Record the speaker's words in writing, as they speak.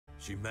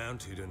She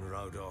mounted and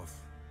rode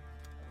off.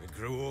 It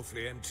grew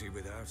awfully empty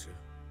without her.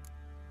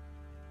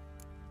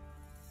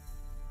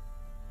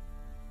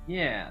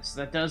 Yeah, so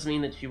that does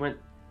mean that she went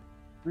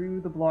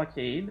through the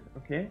blockade,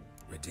 okay?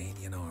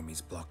 Redanian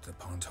armies blocked the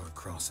Pontar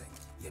crossing,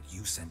 yet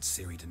you sent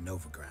Ciri to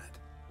Novigrad.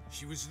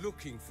 She was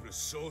looking for a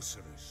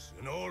sorceress,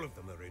 and all of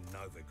them are in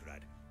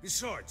Novigrad.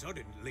 Besides, I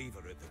didn't leave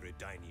her at the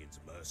Redanians'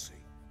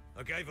 mercy.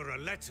 I gave her a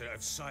letter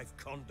of safe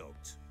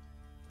conduct.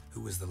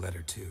 Who was the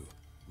letter to?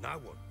 No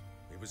one.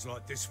 It was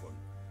like this one.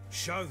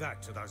 Show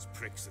that to those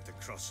pricks at the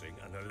crossing,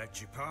 and they'll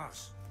let you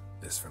pass.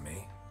 This for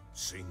me?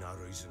 See no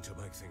reason to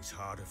make things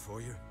harder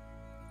for you.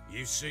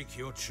 You seek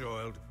your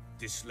child,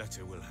 this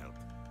letter will help.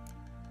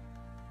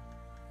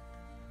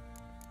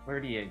 Where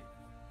do you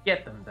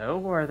get them,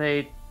 though? Are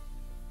they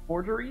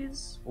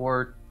forgeries?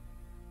 Or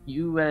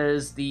you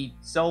as the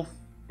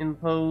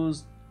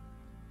self-imposed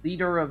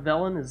leader of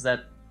Velen, is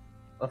that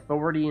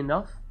authority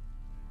enough?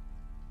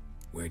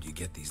 Where'd you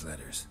get these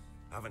letters?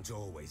 Haven't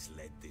always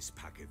led this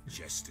pack of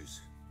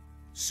jesters.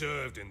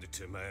 Served in the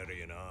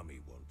Temerian army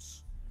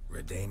once.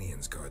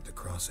 Redanians guard the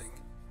crossing.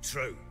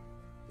 True,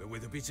 but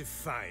with a bit of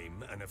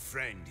fame and a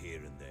friend here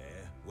and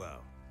there,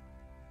 well,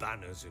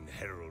 banners and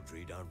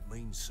heraldry don't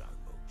mean so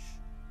much.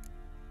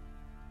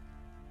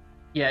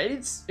 Yeah,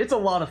 it's a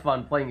lot of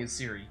fun playing as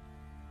Ciri.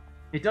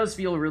 It does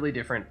feel really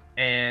different,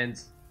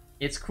 and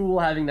it's cool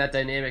having that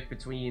dynamic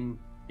between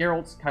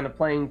Geralt kind of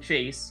playing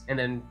chase, and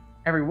then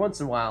every once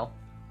in a while,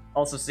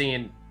 also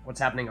seeing what's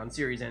happening on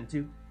Ciri's end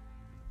too.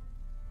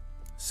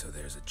 So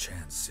there's a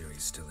chance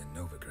Ciri's still in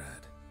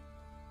Novigrad.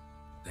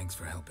 Thanks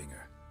for helping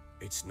her.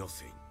 It's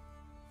nothing.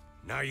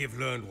 Now you've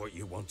learned what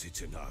you wanted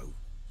to know,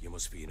 you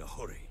must be in a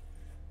hurry.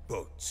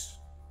 But,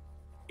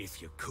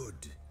 if you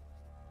could...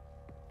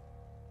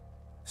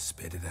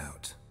 Spit it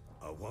out.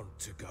 I want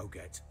to go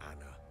get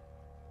Anna.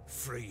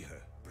 Free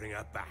her, bring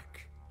her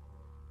back.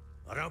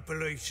 I don't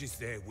believe she's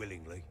there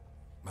willingly.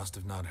 Must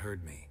have not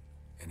heard me.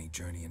 Any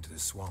journey into the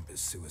swamp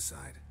is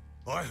suicide.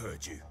 I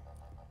heard you,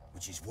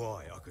 which is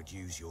why I could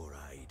use your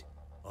aid.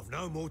 I've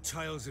no more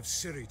tales of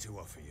Ciri to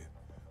offer you,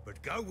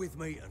 but go with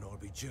me and I'll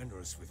be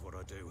generous with what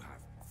I do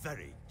have.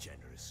 Very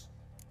generous.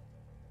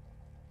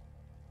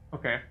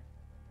 Okay.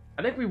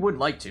 I think we would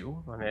like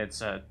to. I mean,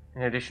 it's an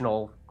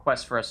additional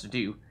quest for us to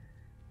do.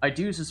 I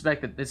do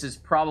suspect that this is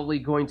probably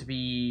going to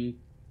be...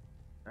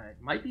 it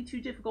might be too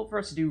difficult for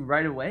us to do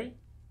right away.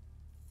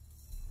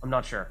 I'm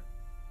not sure.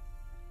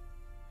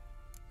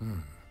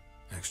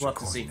 Extra We'll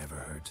have to see. coin never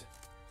hurt.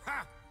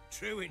 Ha!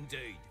 True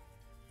indeed.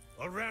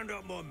 I'll round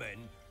up my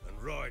men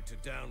and ride to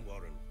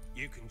Downwarren.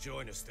 You can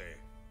join us there.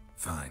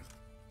 Fine.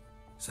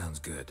 Sounds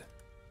good.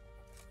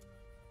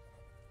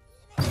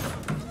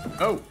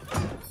 Oh!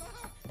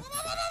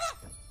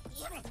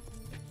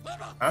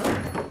 Huh?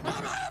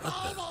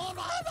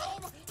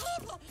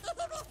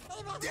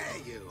 Dare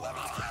you!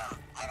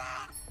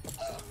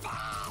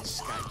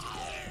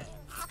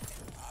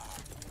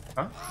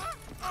 Huh?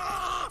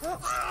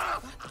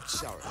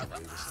 Sorry,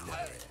 we was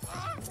never.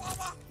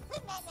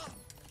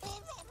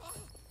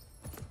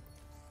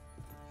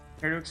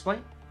 Care to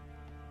explain?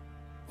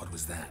 What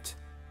was that?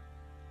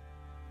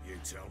 You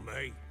tell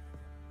me.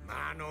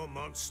 Man or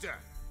monster?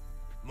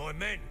 My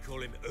men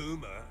call him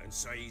Uma and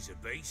say he's a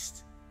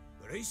beast,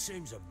 but he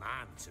seems a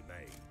man to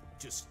me.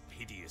 Just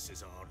hideous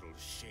as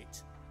Ardle's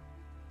shit.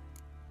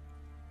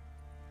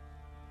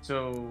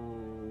 So,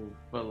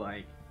 but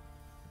like,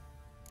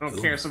 I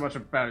don't care so much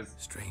about his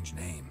Strange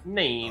name.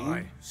 name.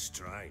 Aye,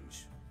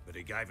 strange. But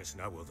he gave us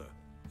no other.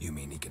 You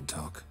mean he can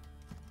talk?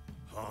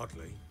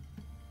 Hardly.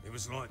 It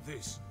was like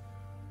this.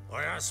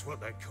 I asked what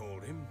they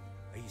called him.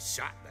 He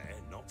sat there,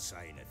 not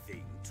saying a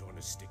thing, trying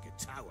to stick a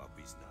toe up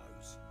his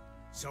nose.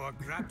 So I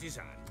grabbed his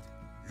hand,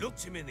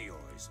 looked him in the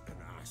eyes, and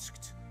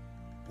asked,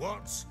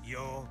 "What's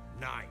your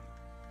name?"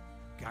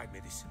 Gave me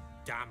this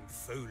damned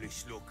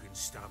foolish look and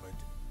stammered,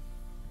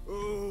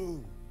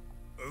 "Oh,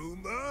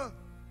 Uma?"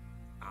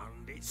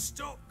 And it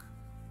stuck.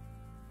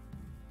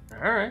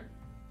 Alright.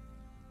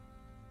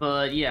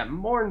 But yeah,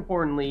 more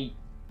importantly,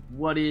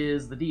 what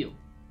is the deal?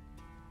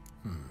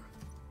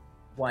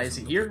 Why is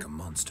he Doesn't here? look like a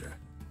monster,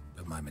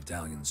 but my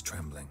medallion's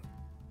trembling.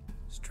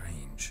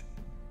 Strange.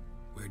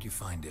 Where'd you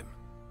find him?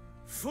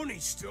 Funny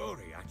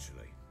story,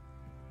 actually.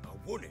 I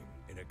won him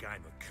in a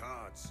game of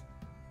cards.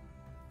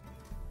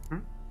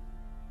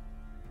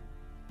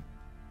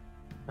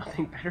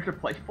 Nothing better to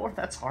play for?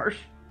 That's harsh.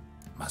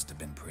 Must have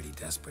been pretty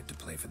desperate to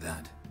play for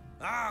that.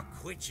 Ah,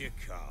 quit your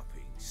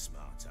carping,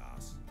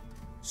 smart-ass.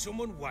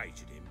 Someone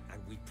wagered him,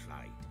 and we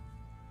played.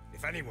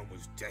 If anyone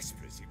was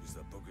desperate, it was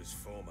the bugger's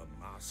former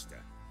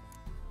master.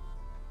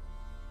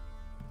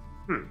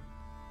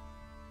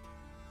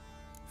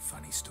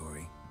 Funny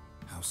story.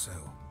 How so?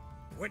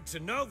 Went to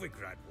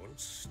Novigrad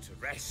once, to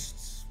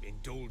rest,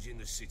 indulge in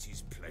the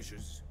city's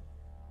pleasures.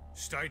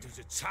 Stayed at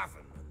a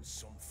tavern, and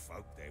some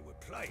folk there were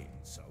playing,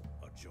 so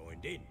I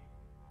joined in.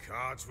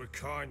 Cards were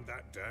kind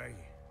that day.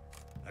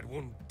 Had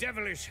one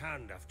devilish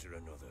hand after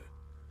another.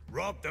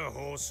 Robbed the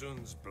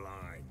whoreson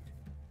blind.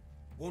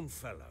 One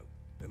fellow,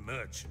 a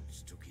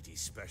merchant, took it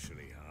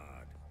especially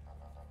hard.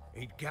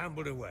 He'd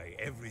gambled away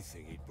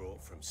everything he'd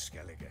brought from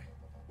Skellige.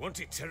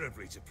 Wanted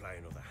terribly to play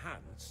another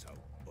hand, so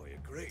I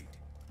agreed.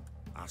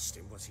 Asked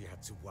him what he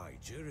had to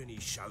wager, and he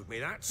showed me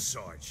that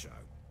sideshow.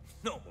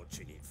 Not much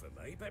in it for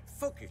me, but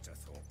fuck it, I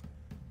thought.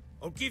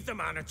 I'll give the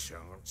man a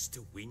chance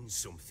to win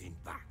something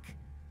back.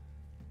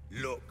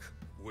 Luck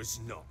was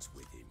not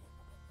with him,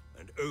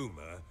 and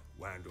Uma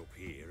wound up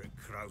here at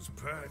Crow's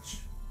Perch.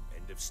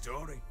 End of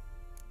story.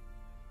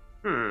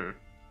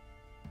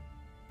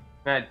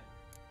 That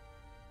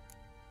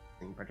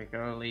nothing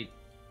particularly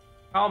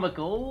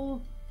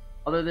comical,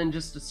 other than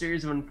just a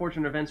series of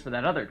unfortunate events for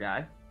that other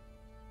guy.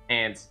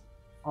 And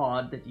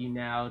odd that you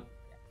now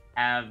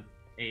have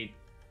a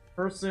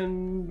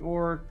person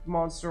or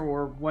monster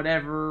or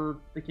whatever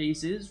the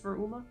case is for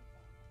Uma.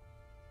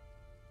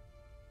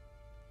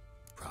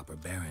 Proper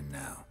Baron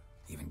now.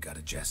 Even got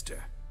a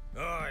jester.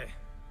 Aye,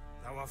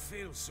 though I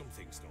feel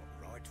something's not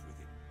right with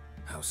him.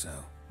 How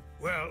so?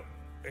 Well,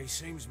 he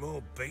seems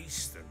more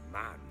beast than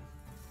man.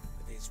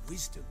 But there's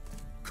wisdom,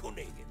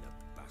 cunning in the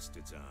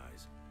bastard's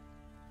eyes.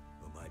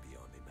 Or maybe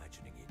I'm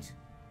imagining it.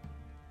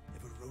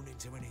 Ever run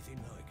into anything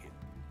like him?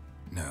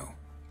 No,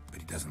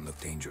 but he doesn't look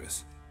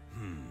dangerous.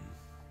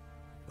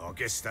 I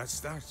guess that's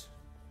that.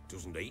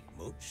 Doesn't eat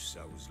much,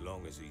 so as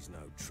long as he's no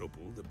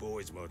trouble, the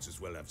boys might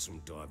as well have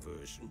some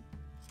diversion.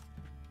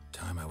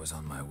 Time I was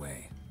on my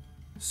way.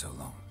 So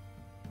long.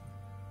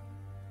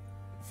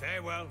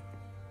 Farewell.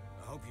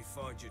 I hope you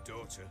find your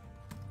daughter.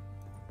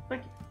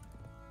 Thank you.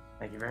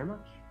 Thank you very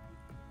much.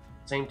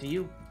 Same to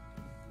you.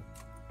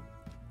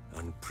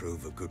 And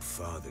prove a good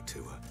father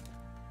to her.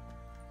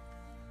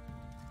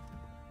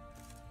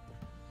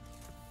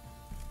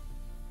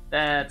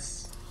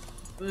 That's...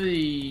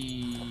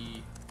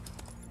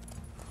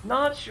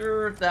 Not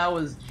sure if that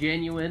was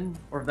genuine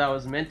or if that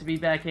was meant to be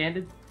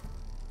backhanded.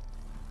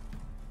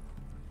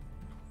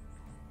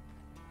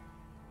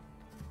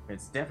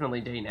 It's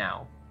definitely day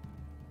now.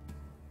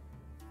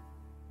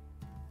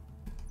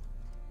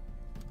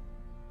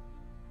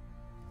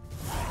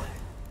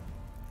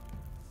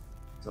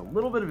 So a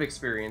little bit of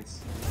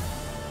experience.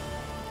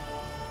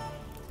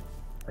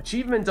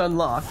 Achievement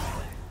unlocked.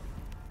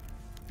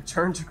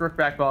 Return to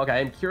Crookback Bog. I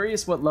am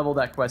curious what level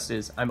that quest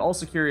is. I'm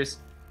also curious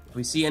if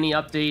we see any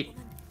update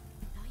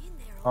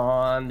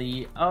on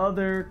the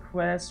other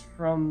quest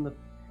from the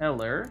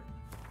Pillar.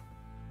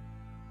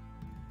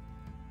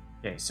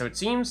 Okay, so it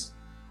seems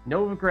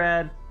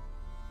Novigrad.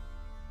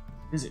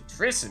 Visit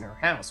Triss in her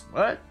house.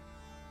 What?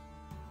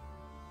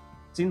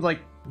 Seems like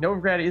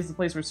Novigrad is the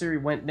place where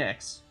Ciri went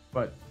next,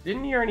 but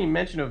didn't hear any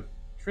mention of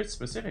Triss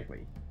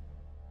specifically.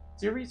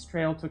 Ciri's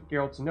trail took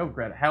Geralt to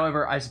Novigrad.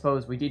 However, I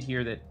suppose we did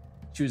hear that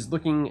she was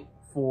looking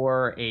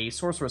for a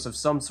sorceress of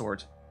some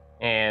sort,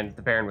 and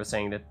the Baron was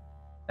saying that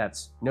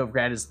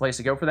Novigrad is the place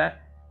to go for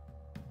that.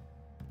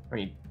 I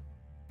mean,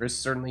 Triss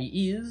certainly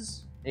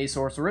is a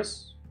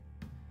sorceress,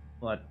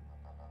 but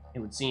it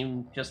would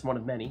seem just one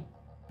of many.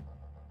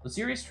 The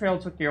Ciri's trail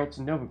took Geralt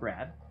to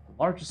Novigrad, the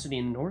largest city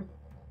in the north.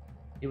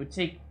 It would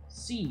take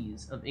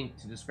seas of ink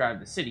to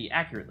describe the city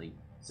accurately,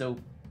 so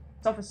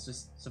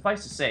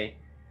suffice to say,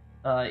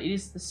 it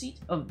is the seat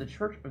of the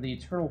Church of the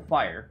Eternal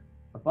Fire,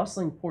 a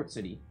bustling port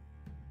city,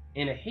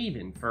 and a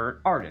haven for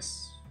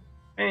artists,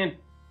 and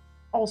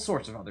all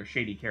sorts of other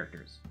shady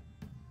characters.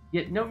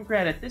 Yet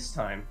Novigrad at this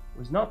time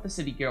was not the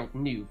city Geralt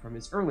knew from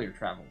his earlier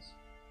travels.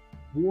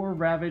 War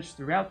ravaged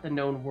throughout the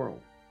known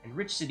world, and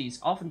rich cities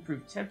often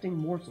proved tempting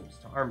morsels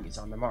to armies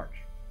on the march.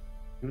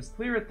 It was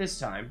clear at this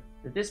time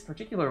that this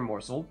particular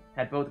morsel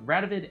had both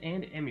Radovid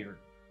and Emir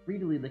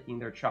greedily licking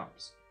their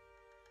chops.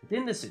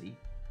 Within the city,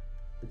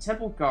 the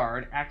Temple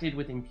Guard acted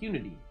with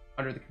impunity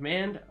under the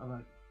command of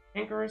a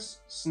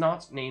cankerous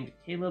snot named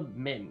Caleb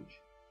Menge,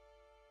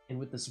 and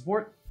with the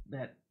support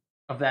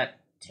of that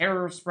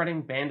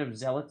terror-spreading band of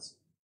zealots,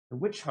 the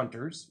Witch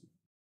Hunters.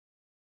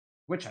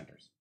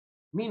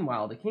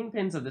 Meanwhile, the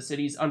kingpins of the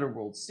city's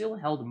underworld still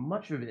held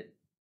much of it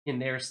in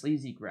their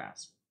sleazy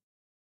grasp.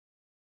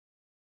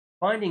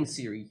 Finding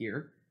Ciri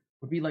here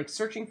would be like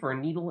searching for a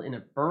needle in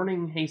a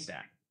burning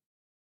haystack.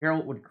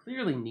 Geralt would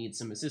clearly need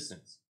some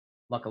assistance.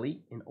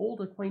 Luckily, an old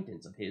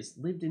acquaintance of his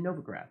lived in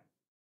Novigrad.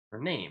 Her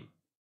name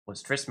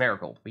was Triss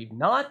Merigold. We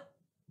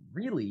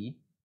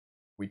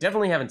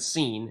definitely haven't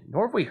seen,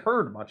 nor have we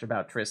heard much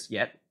about Triss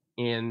yet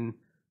in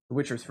The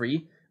Witcher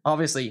 3.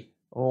 Obviously,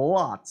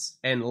 lots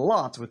and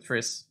lots with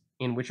Triss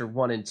in Witcher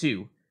 1 and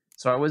 2.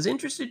 So I was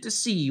interested to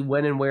see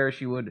when and where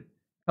she would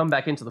come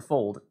back into the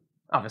fold.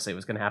 Obviously, it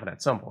was going to happen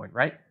at some point,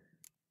 right?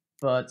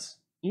 But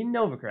in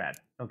Novigrad,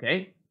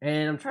 okay?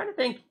 And I'm trying to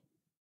think,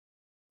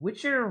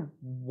 Witcher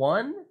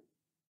 1?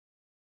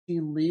 She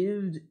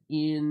lived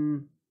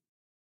in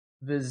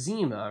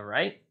Vizima,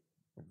 right?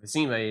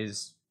 Vizima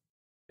is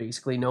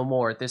basically no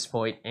more at this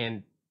point,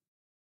 and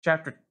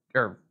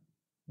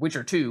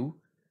Witcher 2,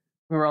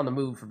 we were on the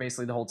move for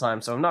basically the whole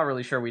time, so I'm not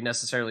really sure we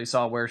necessarily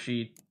saw where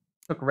she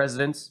took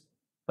residence,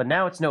 but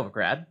now it's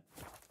Novigrad.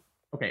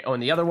 Okay, oh,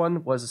 and the other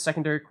one was a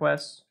secondary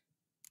quest,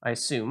 I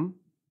assume,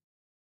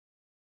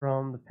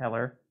 from the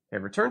Pellar.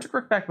 Okay, Return to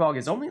Crookback Bog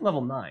is only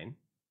level 9.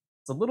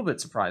 It's a little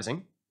bit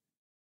surprising.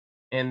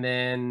 And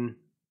then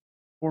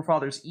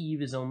Forefathers'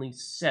 Eve is only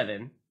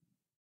 7.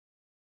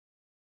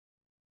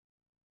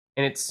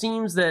 And it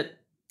seems that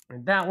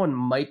that one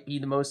might be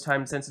the most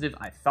time sensitive.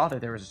 I thought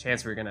that there was a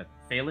chance we were going to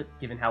fail it,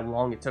 given how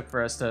long it took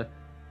for us to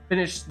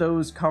finish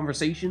those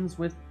conversations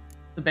with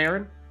the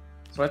Baron.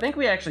 So I think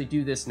we actually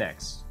do this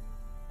next.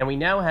 And we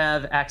now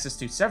have access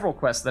to several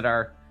quests that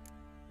are...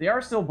 They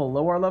are still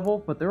below our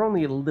level, but they're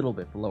only a little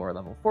bit below our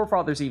level.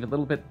 Forefathers' Eve, a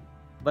little bit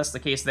less the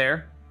case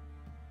there.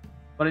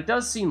 But it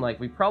does seem like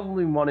we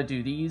probably want to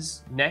do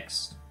these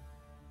next.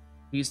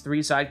 These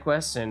 3 side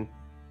quests, and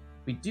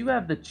we do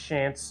have the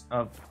chance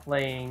of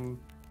playing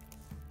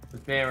the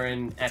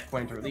Baron at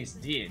Gwent, or at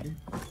least did.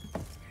 I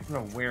don't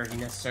know where he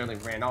necessarily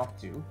ran off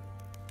to.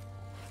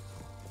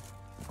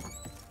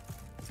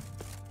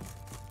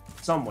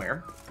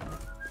 Somewhere.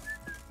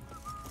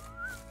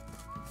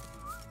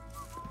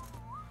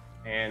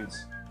 And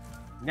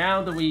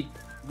now that we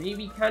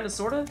maybe kind of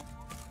sort of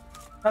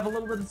have a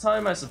little bit of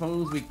time, I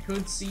suppose we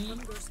could see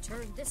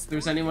if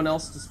there's anyone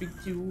else to speak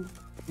to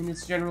in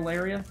this general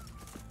area.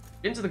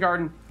 Been to the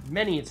garden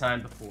many a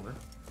time before.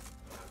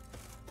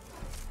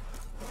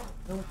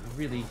 Don't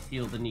really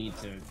feel the need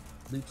to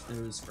loot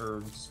those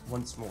herbs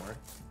once more.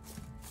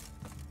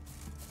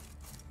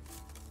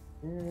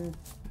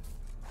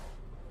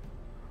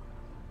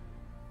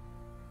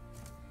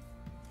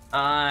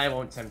 I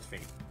won't tempt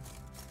fate.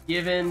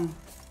 Given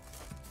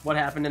what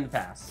happened in the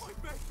past.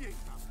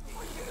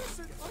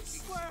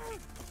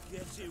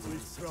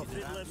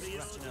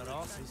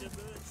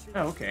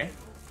 Oh, okay.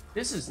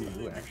 This is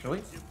new,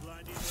 actually.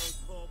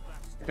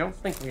 I don't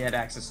think we had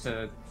access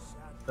to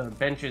the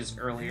benches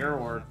earlier,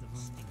 or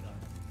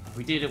if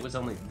we did, it was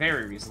only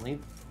very recently.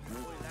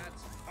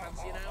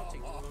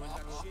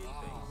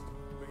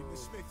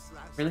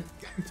 Really?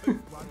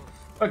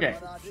 Okay.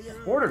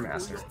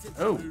 Quartermaster.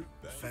 Oh.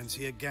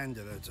 Fancy a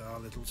gander at our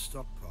little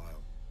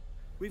stockpile.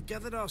 We've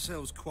gathered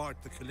ourselves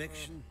quite the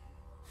collection.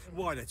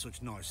 Why let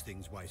such nice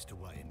things waste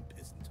away in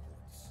peasant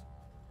huts?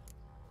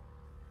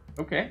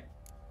 Okay.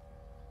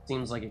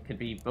 Seems like it could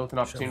be both an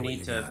opportunity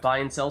to buy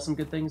and sell some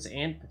good things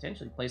and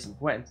potentially play some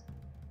Gwent.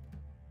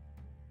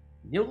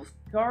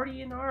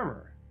 Nilfgaardian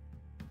armor.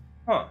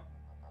 Huh.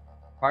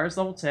 Requires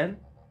level 10.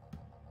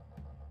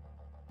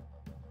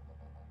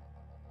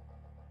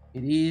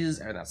 It is,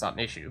 and that's not an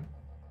issue.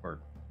 We're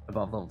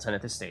above level 10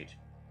 at this stage.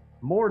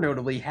 More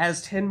notably,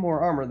 has 10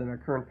 more armor than our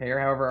current pair.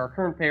 However, our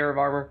current pair of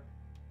armor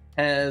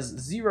has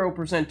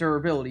 0%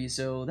 durability,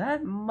 so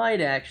that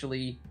might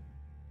actually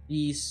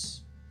be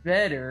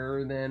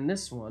better than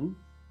this one.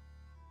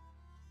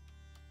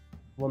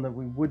 One that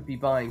we would be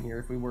buying here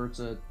if we were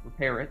to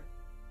repair it.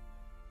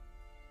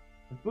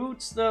 The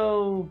boots,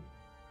 though,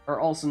 are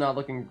also not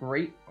looking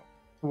great,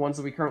 the ones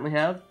that we currently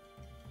have.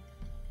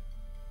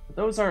 But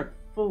those aren't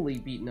fully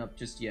beaten up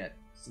just yet,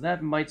 so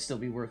that might still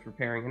be worth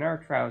repairing, and our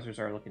trousers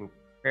are looking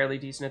fairly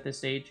decent at this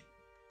stage.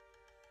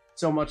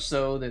 So much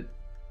so that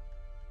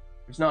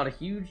there's not a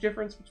huge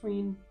difference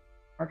between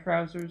our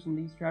trousers and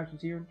these trousers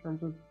here in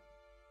terms of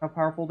how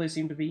powerful they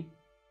seem to be.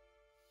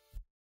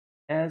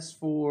 As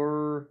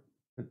for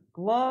the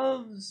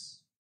gloves,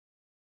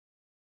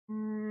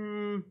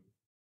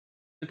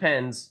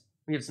 depends.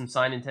 We have some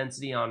sign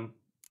intensity on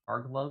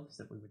our gloves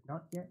that we would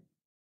not get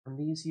from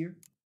these here.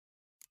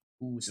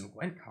 Ooh, some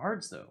Gwent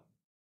cards though.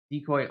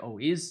 Decoy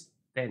is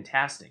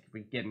fantastic. If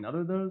we get another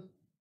of those,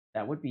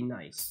 that would be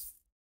nice.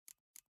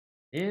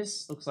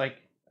 This looks like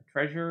a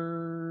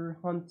treasure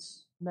hunt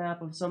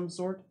map of some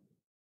sort.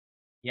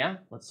 Yeah,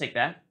 let's take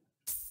that.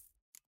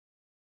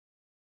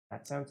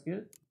 That sounds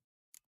good.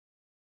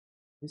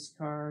 This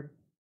card,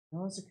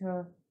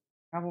 Nausicaa,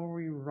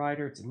 Cavalry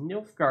Rider. It's a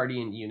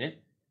Nilfgaardian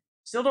unit.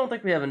 Still don't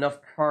think we have enough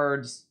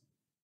cards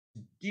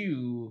to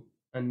do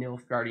a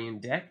Nilfgaardian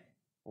deck.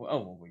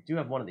 Well, we do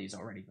have one of these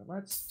already, but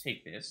let's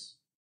take this.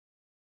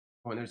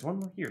 Oh, and there's one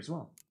more here as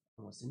well.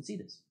 I almost didn't see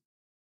this.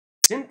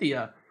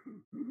 Cynthia.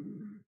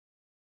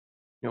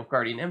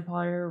 Nilfgaardian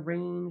Empire,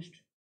 ranged,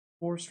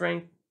 4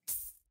 strength,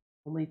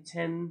 only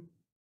 10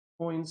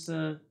 coins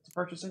to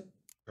purchase it.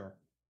 Sure.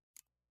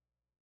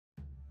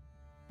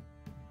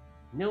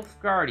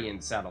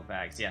 Nilfgaardian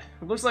saddlebags. Yeah,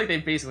 it looks like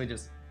they've basically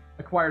just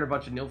acquired a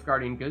bunch of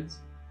Nilfgaardian goods.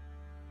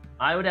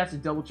 I would have to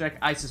double check.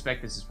 I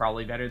suspect this is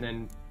probably better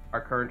than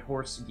our current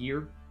horse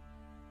gear.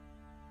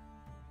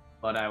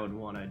 But I would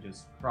want to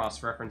just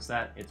cross-reference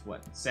that. It's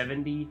what,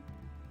 70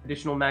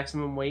 additional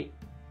maximum weight?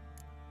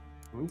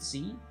 Can we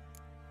see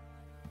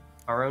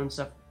our own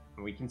stuff?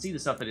 We can see the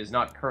stuff that is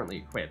not currently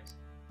equipped.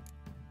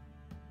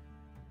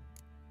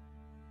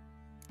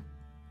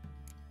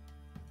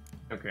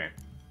 Okay.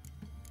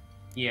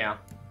 Yeah.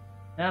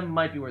 That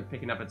might be worth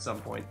picking up at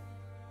some point.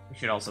 We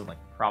should also, like,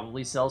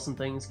 probably sell some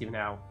things, given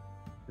how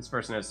this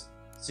person has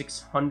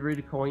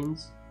 600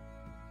 coins.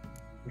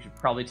 We should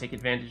probably take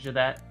advantage of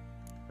that.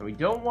 And we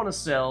don't want to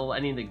sell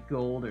any of the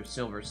gold or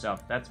silver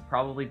stuff. That's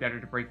probably better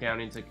to break down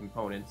into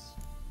components.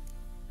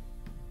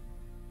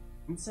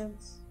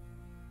 Incense?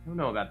 I don't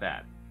know about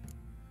that.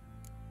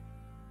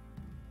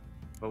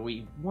 But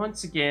we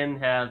once again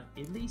have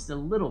at least a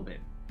little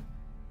bit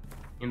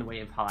in the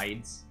way of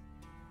hides.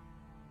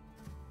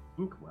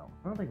 Inkwell.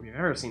 I don't think we've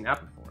ever seen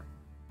that before.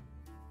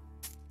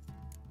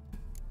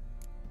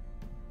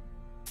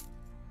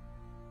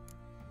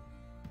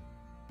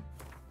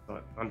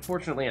 But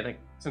unfortunately, I think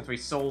since we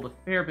sold a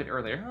fair bit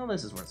earlier, oh,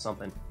 this is worth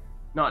something.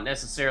 Not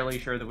necessarily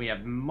sure that we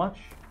have much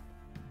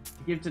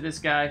to give to this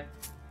guy.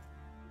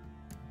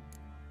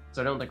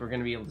 So I don't think we're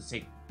going to be able to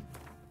take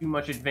too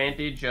much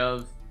advantage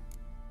of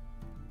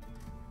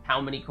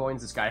how many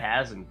coins this guy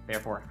has, and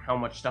therefore how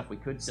much stuff we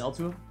could sell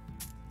to him.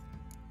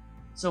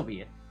 So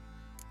be it.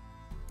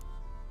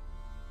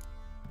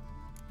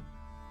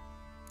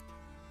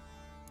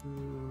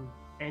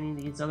 Any of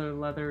these other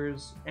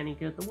leathers, any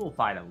good? We'll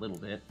fight a little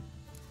bit.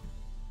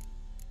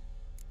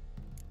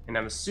 And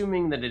I'm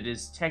assuming that it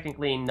is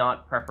technically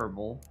not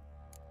preferable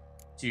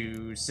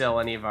to sell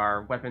any of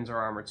our weapons or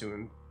armor to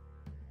him,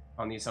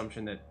 on the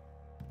assumption that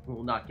we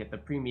will not get the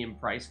premium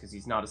price because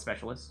he's not a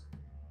specialist.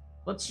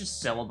 Let's just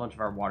sell a bunch of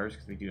our waters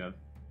because we do have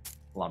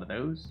a lot of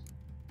those.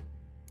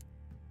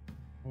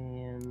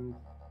 And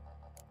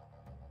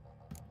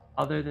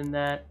other than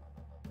that,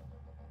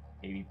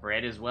 maybe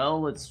bread as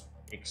well. It's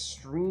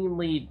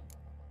extremely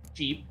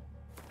cheap,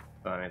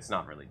 but it's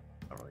not really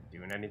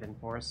doing anything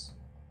for us.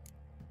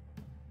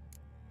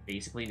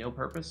 Basically no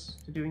purpose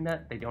to doing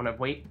that. They don't have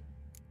weight.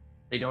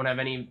 They don't have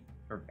any,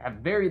 or have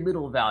very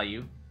little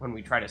value when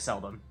we try to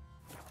sell them.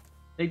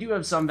 They do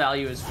have some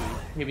value as food.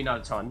 Maybe not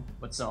a ton,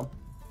 but some.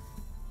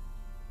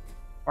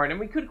 Alright, and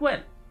we could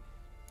Gwent.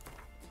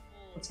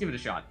 Let's give it a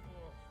shot.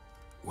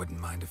 Wouldn't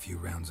mind a few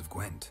rounds of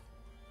Gwent.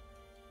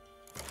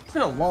 It's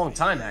been a long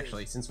time,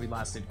 actually, since we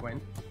last did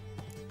Gwent.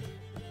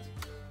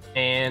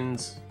 And,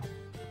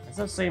 as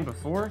I was saying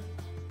before,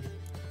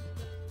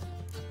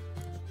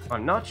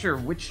 I'm not sure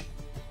which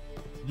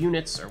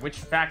units, or which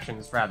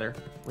factions, rather,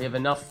 we have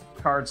enough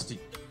cards to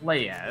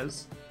play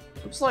as.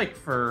 Looks like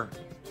for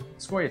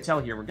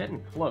Scoia'tael here, we're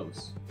getting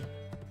close.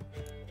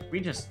 We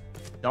just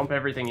dump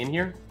everything in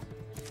here.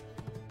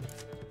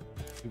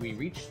 Do we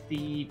reach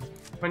the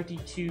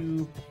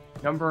 22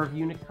 number of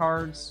unit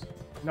cards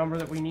number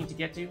that we need to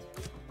get to?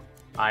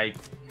 I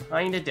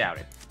kinda doubt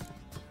it.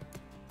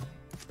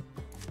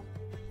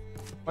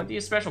 Plenty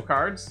of special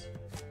cards,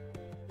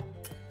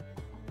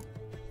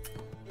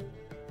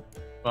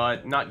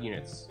 but not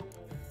units.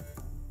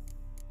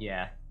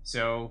 Yeah,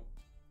 so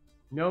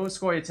no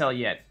Scoia'tael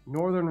yet.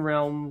 Northern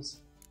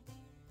Realms,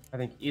 I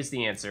think, is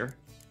the answer.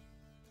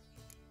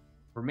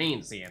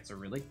 Remains the answer,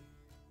 really.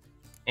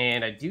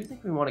 And I do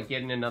think we want to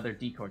get in another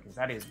decoy, because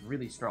that is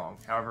really strong.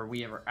 However,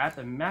 we are at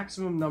the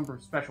maximum number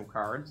of special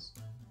cards.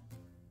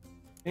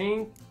 I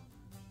think,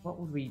 what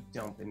would we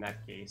dump in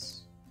that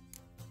case?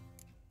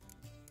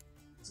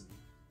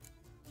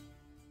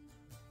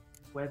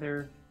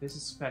 Whether this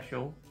is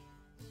special.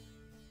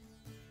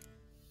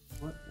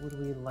 What would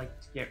we like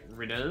to get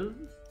rid of?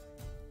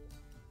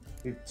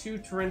 We have 2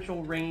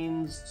 torrential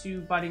rains,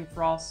 2 biting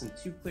frosts, and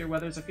 2 clear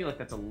weathers. I feel like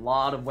that's a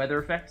lot of weather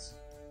effects.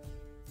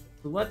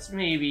 So let's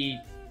maybe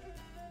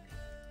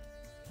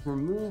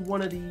remove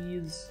one of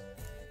these,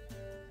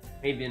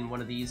 maybe in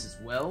one of these as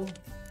well.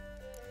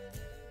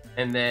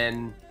 And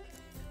then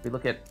we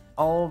look at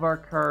all of our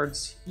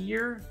cards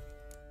here.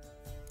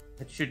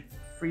 It should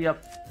free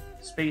up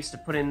space to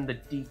put in the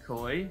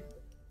decoy.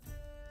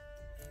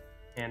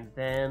 And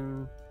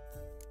then,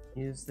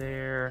 is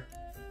there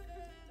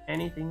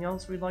anything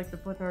else we'd like to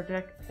put in our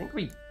deck? I think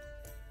we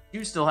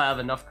do still have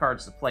enough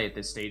cards to play at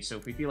this stage, so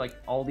if we feel like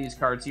all these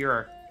cards here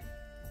are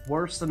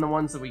worse than the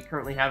ones that we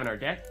currently have in our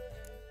deck,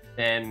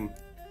 then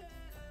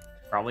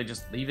probably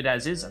just leave it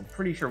as is. I'm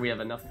pretty sure we have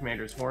enough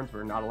Commander's Horns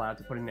we're not allowed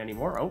to put in any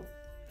more. Oh,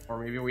 or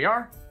maybe we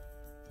are.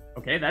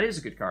 Okay, that is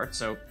a good card,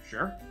 so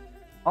sure.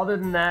 Other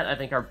than that, I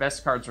think our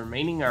best cards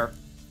remaining are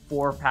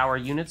 4 power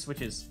units,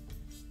 which is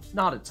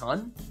not a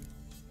ton.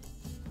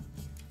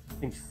 I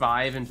think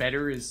 5 and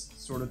better is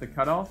sort of the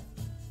cutoff.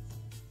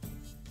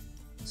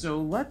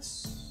 So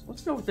let's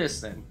go with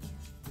this then.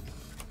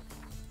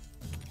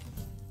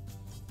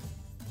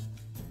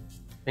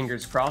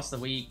 Fingers crossed that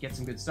we get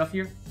some good stuff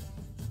here.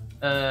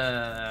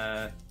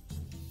 And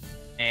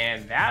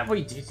that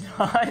we did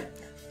not.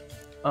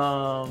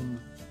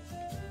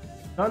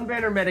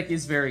 Gunbanner Medic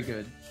is very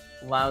good.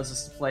 Allows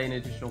us to play an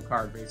additional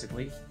card,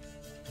 basically.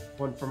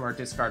 One from our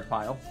discard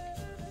pile.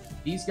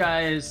 These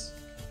guys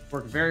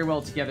work very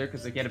well together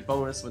because they get a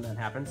bonus when that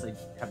happens. They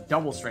have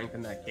double strength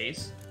in that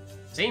case.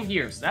 Same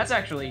here, so that's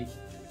actually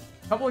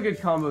a couple of good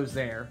combos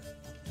there.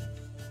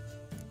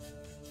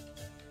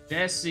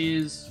 This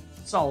is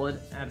solid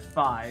at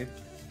 5.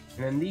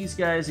 And then these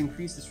guys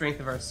increase the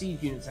strength of our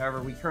siege units.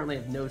 However, we currently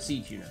have no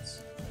siege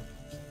units.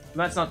 So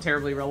that's not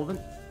terribly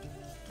relevant.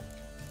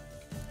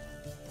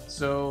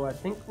 So I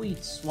think we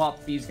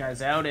swapped these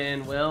guys out,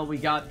 and, well, we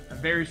got a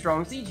very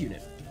strong siege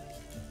unit.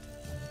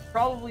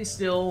 Probably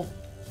still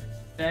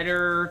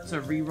better to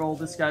re-roll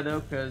this guy,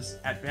 though, because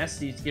at best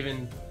he's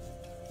given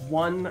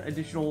 1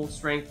 additional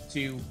strength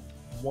to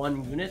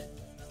 1 unit.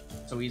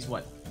 So he's,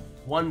 what,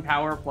 1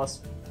 power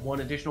plus 1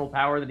 additional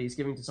power that he's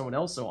giving to someone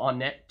else, so on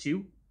net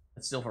 2.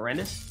 That's still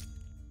horrendous.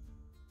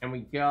 And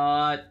we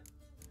got,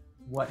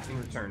 what in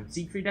return?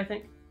 Siegfried, I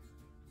think?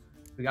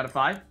 We got a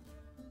 5.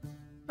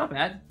 Not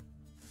bad.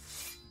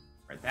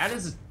 Right, that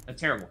is a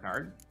terrible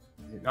card,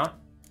 is it not?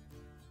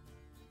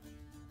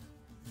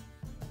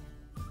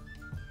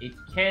 It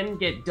can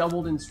get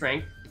doubled in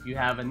strength if you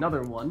have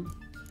another one,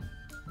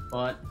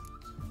 but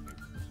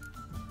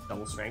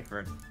double strength for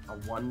a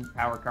 1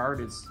 power card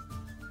is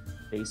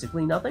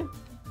basically nothing.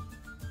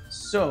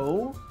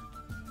 So,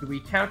 do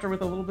we counter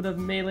with a little bit of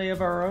melee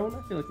of our own?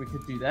 I feel like we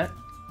could do that.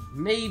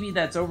 Maybe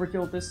that's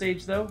overkill at this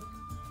stage, though.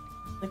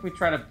 I think we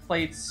try to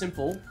play it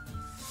simple.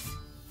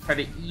 Try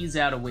to ease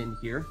out a win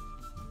here.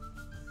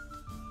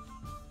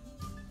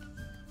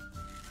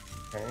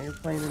 Okay, you're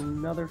playing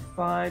another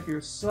 5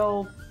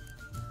 yourself.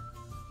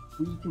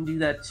 We can do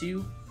that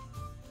too.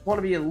 Want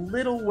to be a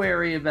little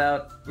wary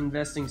about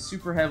investing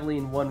super heavily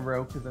in one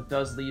row, because that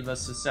does leave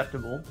us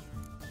susceptible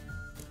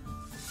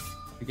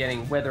to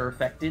getting weather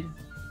affected.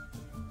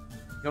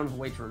 You don't have a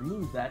way to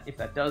remove that if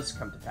that does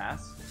come to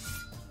pass.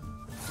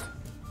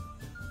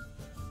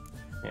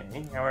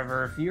 Okay,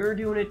 however, if you're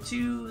doing it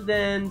too,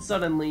 then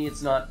suddenly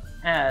it's not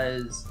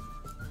as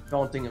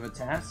daunting of a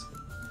task.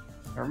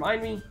 Now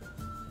remind me,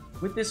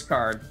 with this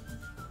card,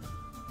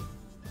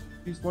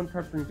 choose 1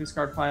 card from your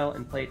discard pile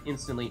and play it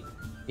instantly.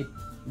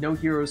 No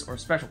heroes or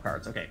special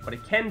cards. Okay, but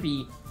it can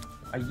be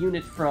a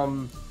unit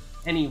from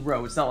any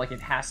row. It's not like it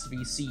has to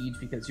be Siege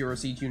because you're a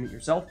Siege unit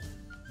yourself.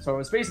 So I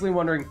was basically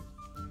wondering,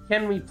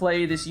 can we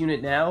play this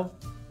unit now,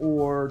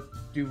 or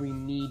do we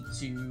need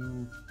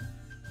to...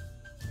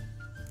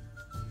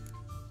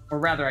 Or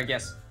rather, I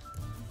guess,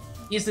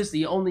 is this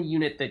the only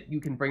unit that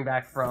you can bring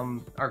back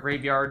from our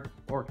graveyard,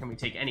 or can we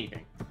take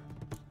anything?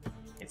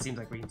 It seems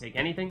like we can take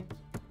anything.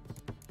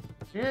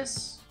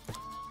 This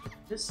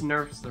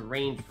nerfs the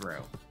ranged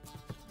row.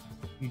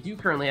 You do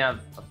currently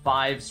have a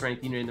 5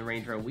 strength unit in the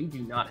range row. We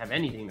do not have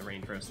anything in the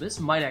range row, so this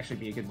might actually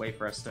be a good way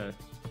for us to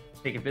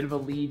take a bit of a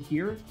lead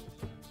here.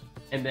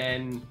 And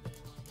then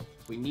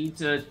if we need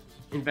to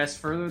invest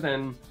further,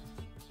 then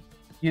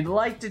you'd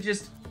like to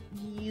just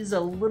ease a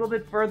little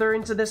bit further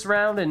into this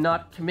round and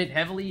not commit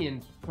heavily,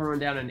 and throwing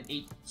down an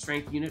 8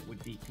 strength unit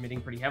would be committing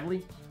pretty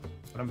heavily.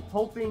 But I'm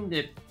hoping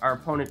that our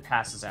opponent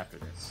passes after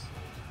this.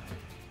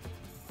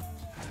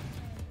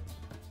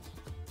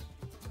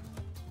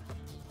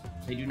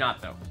 They do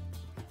not, though.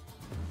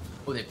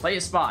 Oh, they play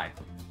a spy.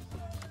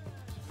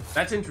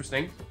 That's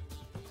interesting.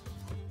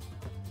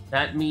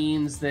 That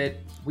means that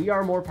we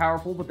are more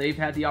powerful, but they've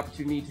had the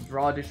opportunity to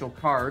draw additional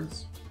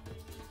cards.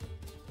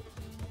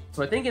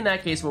 So I think in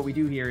that case, what we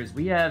do here is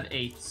we have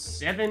a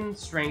 7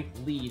 strength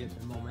lead at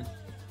the moment.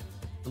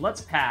 So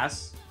let's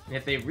pass. And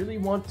if they really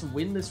want to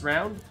win this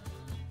round,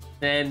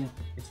 then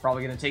it's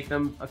probably going to take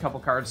them a couple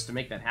cards to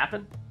make that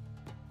happen.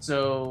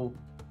 So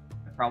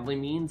that probably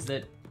means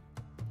that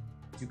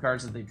 2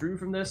 cards that they drew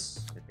from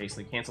this, it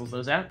basically cancels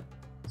those out.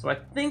 So I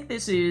think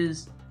this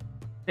is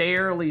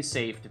fairly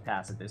safe to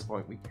pass at this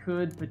point. We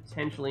could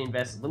potentially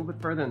invest a little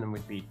bit further, and then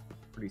we'd be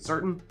pretty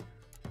certain.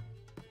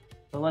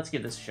 So let's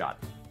give this a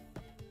shot.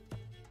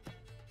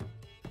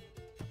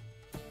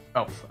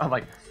 Oh,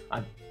 I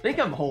think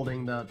I'm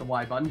holding the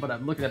Y button, but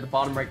I'm looking at the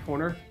bottom right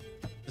corner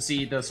to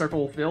see the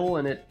circle fill,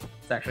 and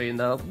it's actually in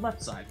the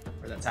left side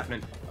where that's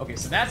happening. Okay,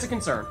 so that's a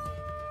concern.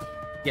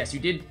 Yes, you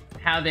did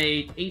have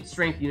a 8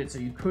 strength unit, so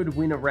you could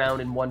win a round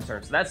in 1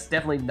 turn. So that's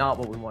definitely not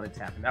what we wanted to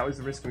happen. That was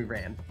the risk we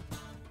ran.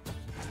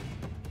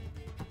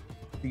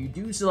 So you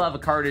do still have a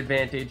card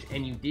advantage,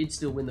 and you did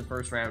still win the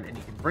first round, and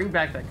you can bring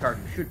back that card.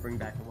 You should bring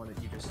back the one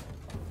that you just,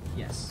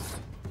 yes,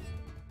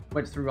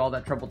 went through all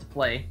that trouble to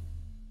play.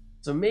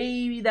 So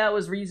maybe that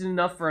was reason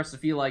enough for us to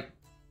feel like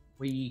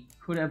we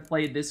could have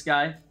played this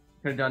guy.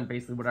 Could have done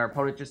basically what our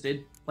opponent just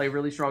did. Play a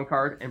really strong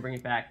card and bring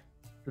it back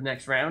to the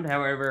next round.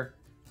 However,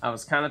 I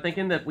was kind of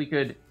thinking that we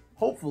could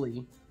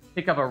hopefully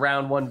pick up a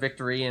round 1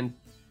 victory, and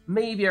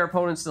maybe our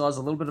opponent still has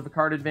a little bit of a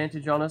card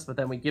advantage on us, but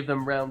then we give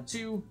them round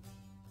 2,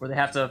 where they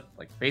have to,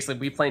 like, basically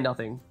we play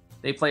nothing.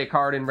 They play a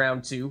card in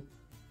round 2,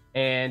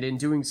 and in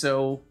doing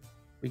so,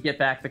 we get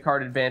back the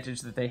card advantage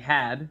that they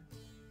had,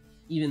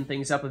 even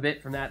things up a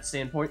bit from that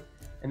standpoint,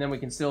 and then we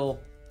can still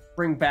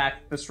bring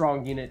back the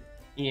strong unit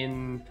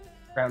in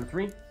round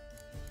 3.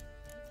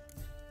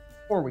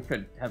 Or we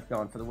could have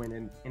gone for the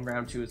win in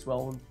round 2 as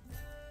well, and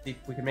see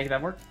if we can make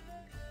that work.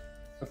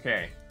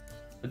 Okay,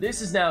 but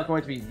this is now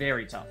going to be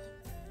very tough.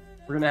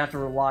 We're going to have to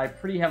rely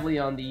pretty heavily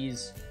on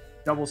these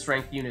double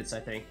strength units, I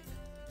think.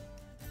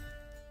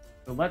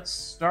 So let's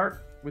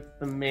start with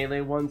the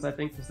melee ones, I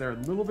think, because they're a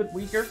little bit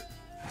weaker.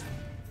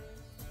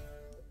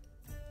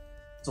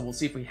 So we'll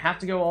see if we have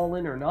to go all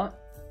in or not.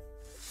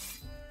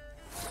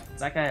 Does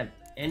that guy have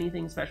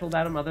anything special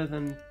about him other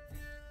than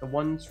the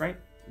 1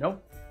 strength?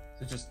 Nope.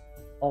 So just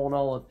all in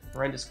all a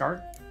horrendous card.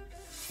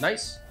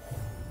 Nice.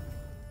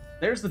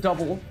 There's the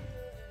double.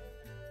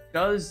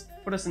 Does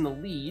put us in the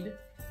lead,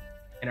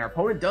 and our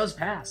opponent does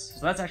pass.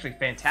 So that's actually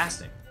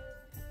fantastic,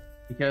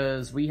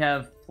 because we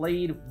have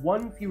played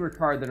 1 fewer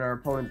card than our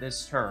opponent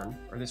this turn,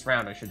 or this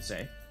round, I should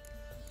say.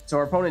 So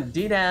our opponent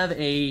did have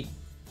a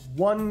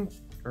 1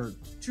 or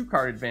 2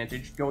 card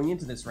advantage going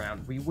into this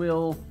round. We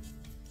will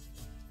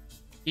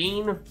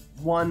gain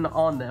 1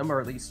 on them, or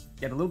at least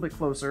get a little bit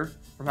closer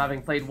from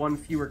having played 1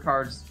 fewer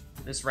cards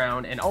this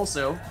round, and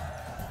also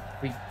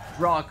we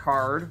draw a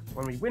card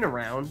when we win a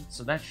round,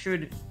 so that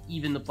should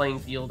even the playing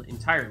field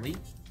entirely.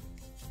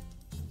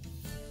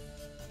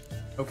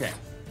 Okay,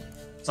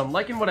 so I'm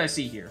liking what I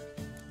see here.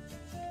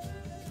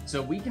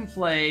 So we can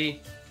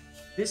play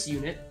this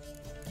unit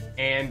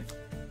and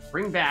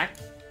bring back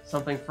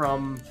something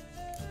from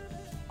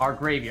our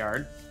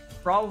graveyard.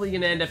 Probably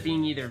going to end up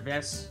being either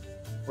Vess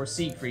or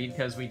Siegfried,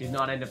 because we did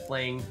not end up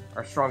playing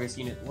our strongest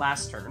unit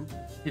last turn.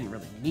 Didn't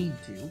really need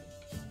to.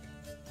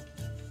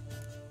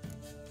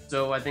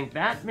 So I think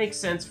that makes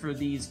sense for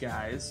these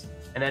guys.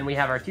 And then we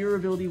have our hero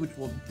ability, which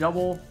will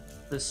double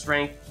the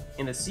strength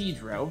in the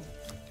siege row.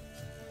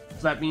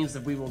 So that means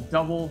that we will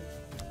double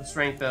the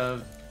strength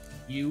of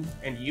you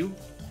and you.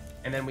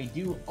 And then we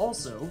do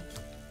also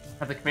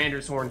have the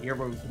Commander's Horn here,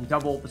 where we can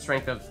double the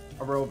strength of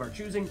a row of our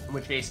choosing, in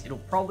which case it'll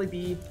probably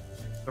be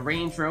the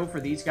range row for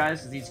these guys,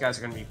 because these guys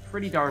are going to be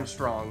pretty darn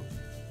strong,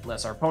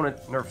 unless our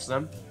opponent nerfs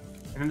them.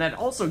 And then that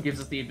also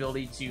gives us the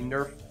ability to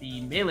nerf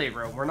the melee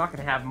row. We're not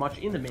going to have much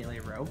in the melee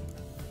row,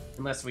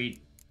 unless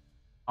we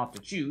opt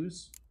to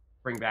choose,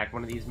 bring back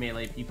one of these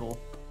melee people.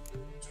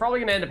 It's probably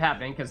going to end up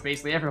happening, because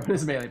basically everyone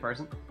is a melee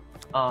person.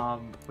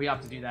 We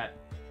opt to do that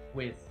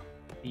with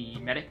the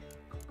medic.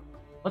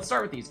 Let's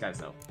start with these guys,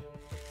 though.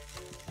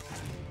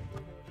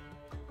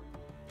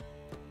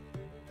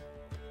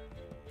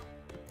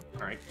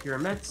 Alright,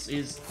 Kirametz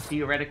is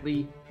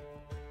theoretically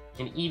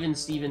an even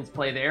Stevens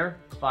play there.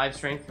 5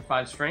 strength for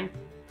 5 strength.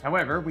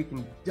 However, we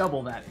can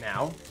double that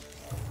now,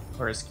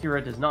 whereas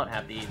Kira does not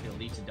have the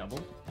ability to double.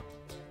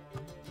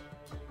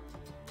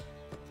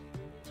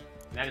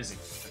 And that is a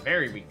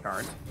very weak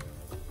card.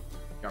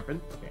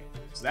 Sharpen. Okay,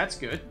 so that's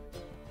good.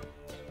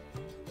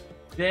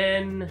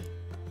 Then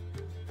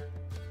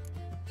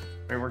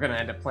I mean, we're going to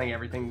end up playing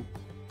everything,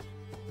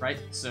 right?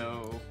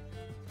 So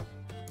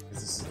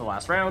this is the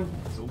last round,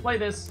 so we'll play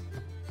this.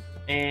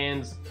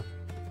 And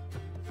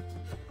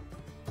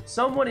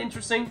somewhat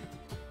interesting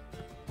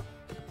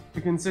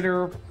to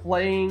consider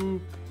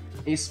playing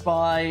a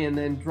spy and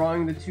then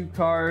drawing the 2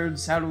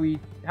 cards.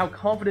 How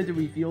confident do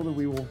we feel that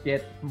we will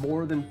get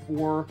more than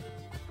 4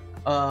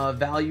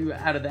 value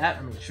out of that?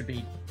 I mean, it should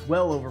be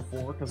well over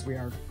 4, because we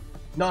are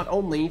not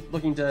only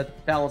looking to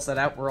balance that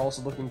out, we're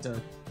also looking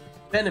to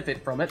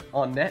benefit from it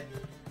on net.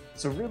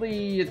 So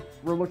really,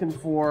 we're looking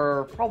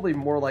for probably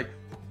more like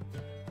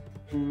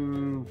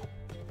 9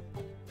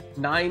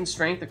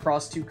 strength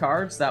across 2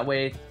 cards. That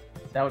way,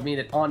 that would mean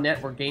that on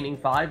net we're gaining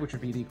 5, which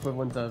would be the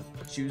equivalent of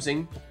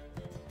choosing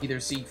either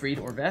Siegfried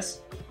or Vess.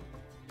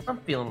 I'm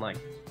feeling like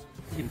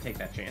we can take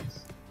that chance.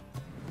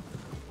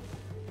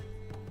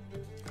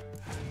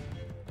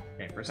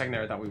 Okay, for a second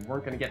there I thought we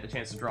weren't going to get the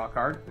chance to draw a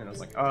card, and I was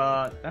like,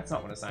 that's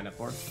not what I signed up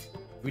for.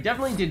 We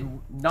definitely did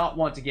not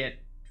want to get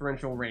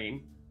Torrential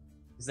Rain,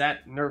 because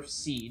that nerfs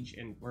Siege,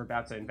 and we're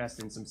about to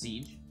invest in some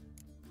Siege.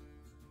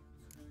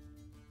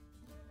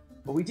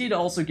 But we did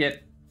also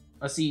get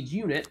a Siege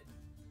unit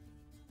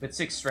with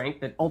 6 strength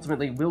that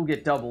ultimately will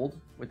get doubled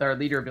with our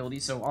leader ability,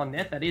 so on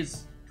net that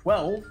is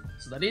 12,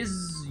 so that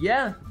is,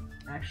 yeah,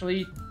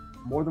 actually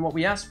more than what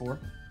we asked for.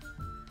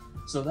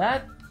 So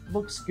that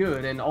looks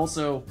good, and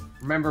also,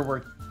 remember,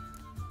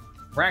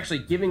 we're actually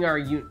giving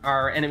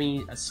our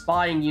enemy a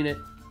spying unit,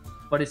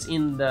 but it's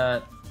in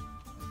the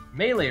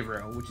melee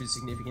row, which is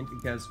significant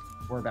because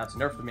we're about to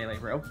nerf the melee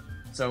row.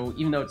 So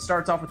even though it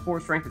starts off with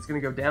 4 strength, it's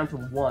going to go down to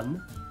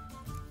 1.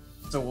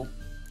 So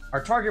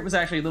our target was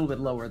actually a little bit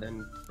lower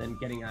than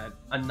getting a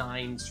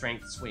 9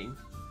 strength swing.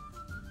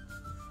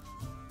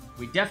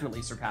 We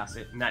definitely surpassed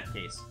it in that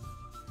case.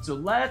 So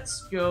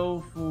let's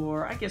go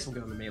for... I guess we'll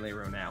go in the melee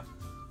row now.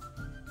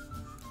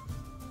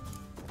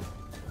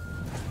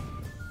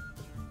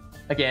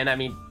 Again, I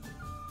mean,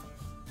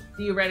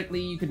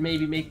 theoretically, you could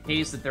maybe make a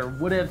case that there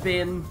would have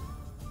been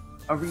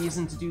a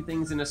reason to do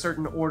things in a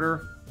certain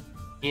order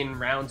in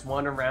rounds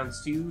 1 or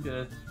rounds 2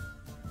 to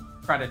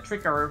try to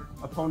trick our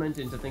opponent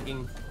into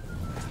thinking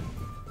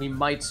we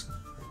might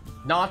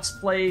not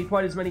play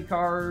quite as many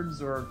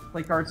cards or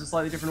play cards in a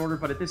slightly different order,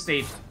 but at this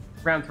stage,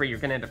 round 3, you're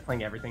going to end up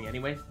playing everything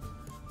anyway.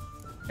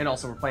 And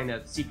also, we're playing a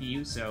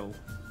CPU, so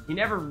you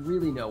never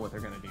really know what they're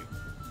going to do.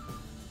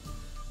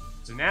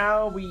 So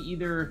now we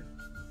either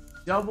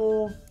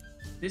double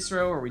this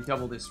row or we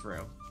double this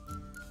row.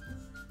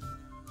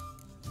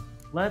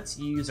 Let's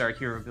use our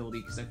hero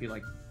ability, because I feel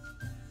like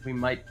we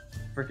might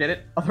forget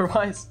it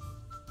otherwise.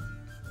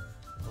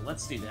 So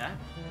let's do that.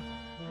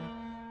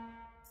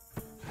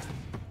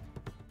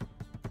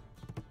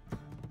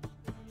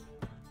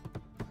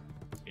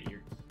 Okay,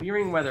 you're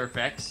clearing weather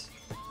effects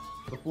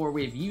before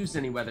we've used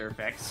any weather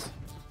effects,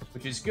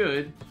 which is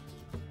good,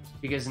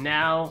 because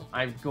now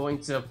I'm going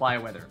to apply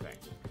a weather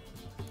effect.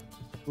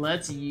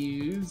 Let's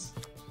use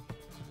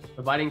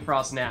the Biting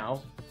Frost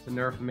now to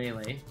nerf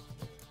melee.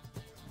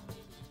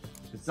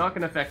 It's not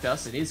going to affect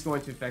us, it is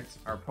going to affect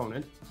our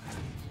opponent.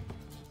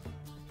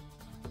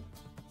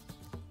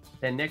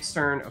 Then next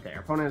turn, okay, our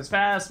opponent is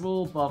fast,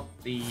 we'll buff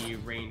the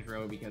range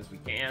row because we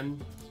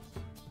can.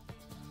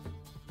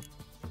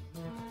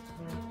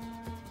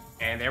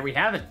 And there we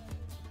have it.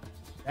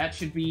 That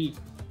should be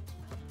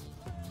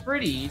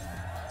pretty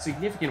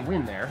significant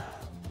win there.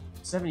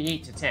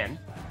 78 to 10.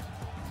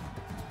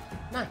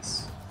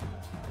 Nice.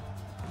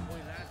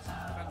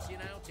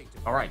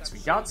 Alright, so we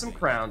got some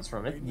crowns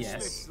from it,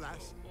 yes.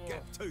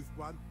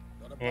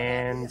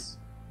 And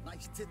I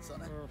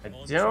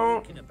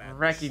don't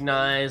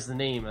recognize the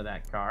name of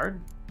that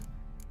card.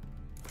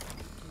 I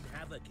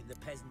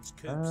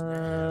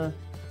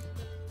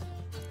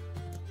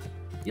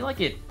feel like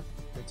the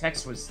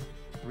text was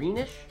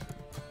greenish.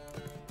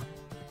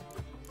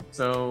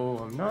 So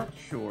I'm not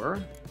sure.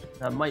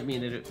 That might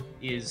mean that it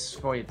is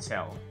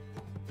Scoia'tael.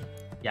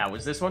 Yeah,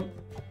 was this one?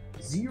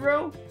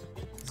 0?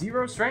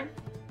 0 strength?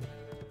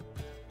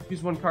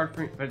 Choose one card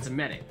for, but it's a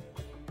medic.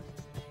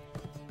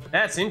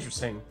 That's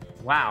interesting.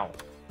 Wow.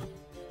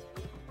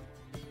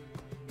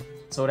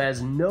 So it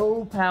has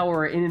no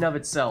power in and of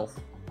itself,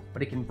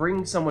 but it can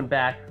bring someone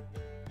back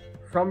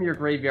from your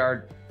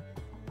graveyard.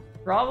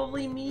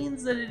 Probably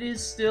means that it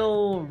is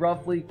still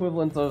roughly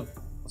equivalent of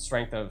the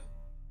strength of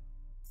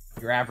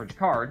your average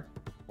card,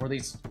 or at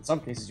least in some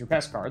cases your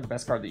best card, the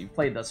best card that you've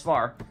played thus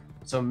far.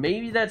 So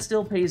maybe that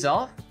still pays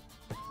off,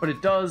 but it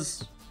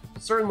does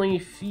certainly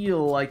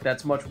feel like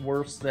that's much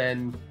worse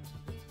than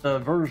the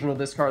version of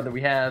this card that we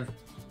have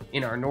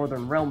in our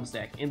Northern Realms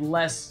deck,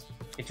 unless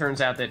it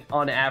turns out that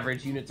on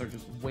average units are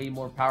just way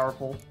more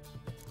powerful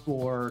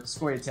for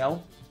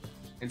Scoia'tael.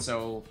 And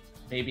so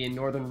maybe in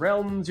Northern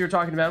Realms you're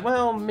talking about,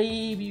 well,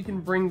 maybe you can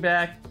bring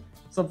back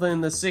something in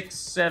the 6,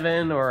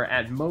 7, or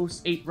at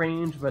most 8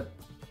 range, but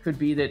could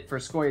be that for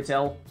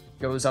Scoia'tael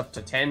goes up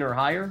to 10 or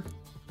higher.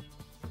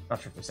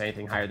 Not sure if there's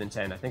anything higher than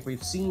 10. I think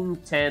we've seen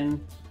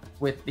 10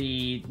 with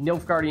the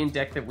Nilfgaardian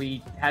deck that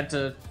we had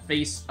to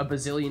face a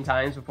bazillion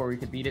times before we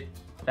could beat it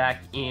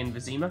back in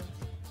Vizima.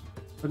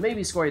 But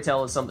maybe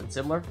Scoia'tael is something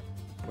similar,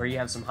 where you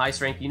have some high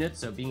strength units,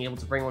 so being able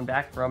to bring one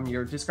back from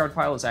your discard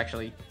pile is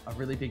actually a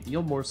really big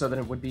deal, more so than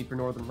it would be for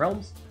Northern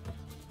Realms.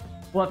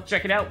 We'll have to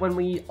check it out when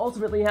we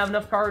ultimately have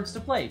enough cards to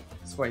play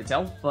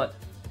Scoia'tael, but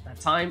that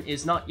time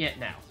is not yet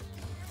now.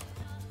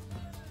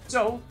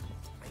 So,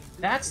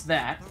 that's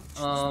that.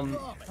 I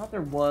thought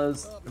there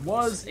was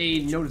a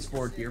notice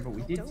board here, but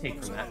we did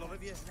take from that. I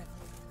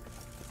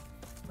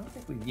don't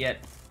think we've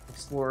yet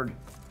explored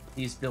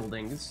these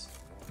buildings,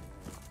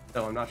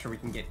 so I'm not sure we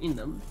can get in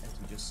them, as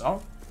we just saw.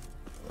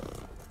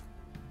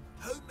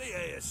 How may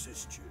I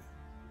assist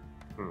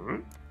you?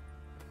 Mm-hmm.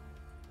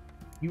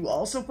 You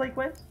also play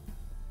Gwent?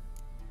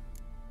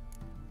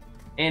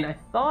 And I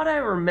thought I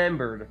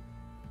remembered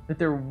that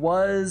there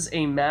was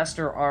a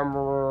Master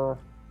Armorer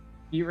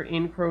here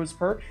in Crow's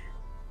Perch.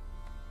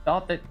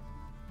 Thought that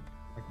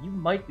you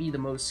might be the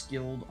most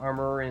skilled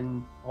armorer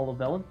in all of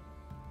Velen.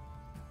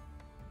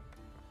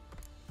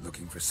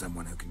 Looking for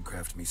someone who can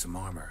craft me some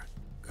armor.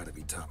 Gotta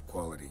be top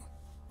quality.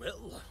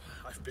 Well,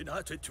 I've been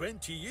at it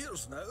 20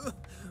 years now.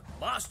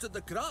 Mastered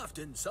the craft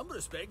in some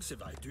respects,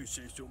 if I do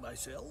say so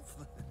myself.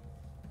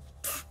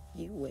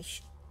 You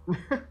wish.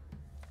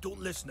 Don't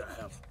listen to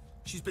her.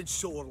 She's been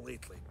sore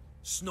lately,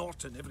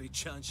 snorting every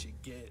chance she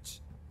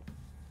gets.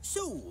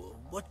 So,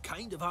 what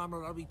kind of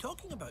armor are we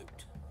talking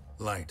about?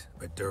 Light,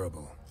 but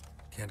durable.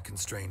 Can't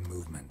constrain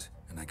movement,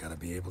 and I gotta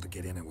be able to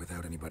get in it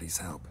without anybody's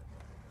help.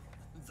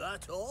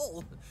 That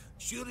all?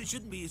 Sure it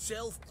shouldn't be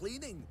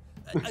self-cleaning.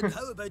 And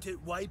how about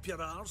it wipe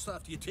your arse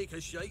after you take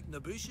a shite in the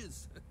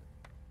bushes?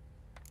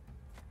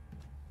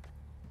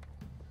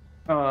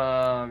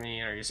 I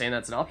mean, are you saying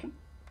that's an option?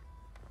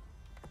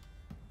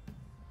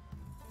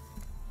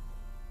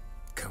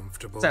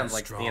 Comfortable, Sounds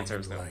like the strong, answer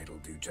is and no. light will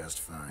do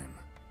just fine.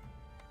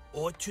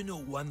 Ought to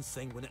know one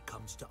thing when it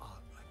comes to armor.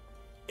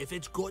 If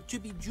it's got to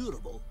be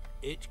durable,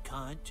 it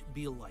can't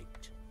be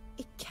light.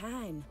 It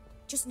can.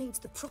 Just needs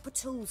the proper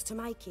tools to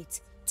make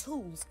it.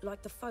 Tools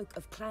like the folk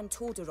of Clan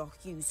Tordaroch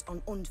used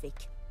on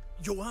Undvik.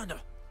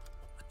 Joanna,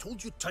 I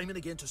told you time and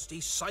again to stay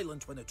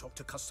silent when I talk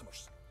to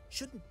customers.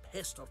 Shouldn't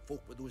pester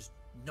folk with those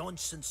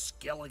nonsense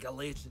Skellige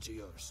legends of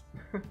yours.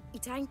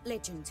 It ain't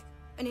legend,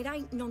 and it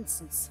ain't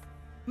nonsense.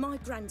 My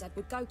granddad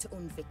would go to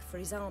Undvik for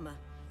his armour.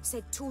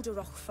 Said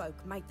Tordaroch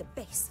folk made the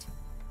best.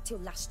 Till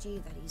last year,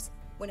 that is,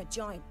 when a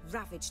giant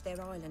ravaged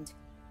their island.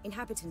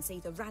 Inhabitants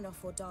either ran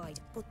off or died,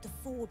 but the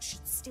forge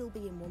should still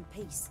be in one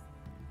piece.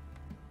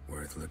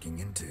 Worth looking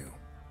into.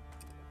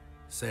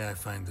 Say I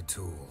find the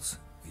tools.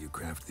 Will you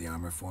craft the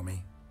armor for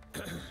me?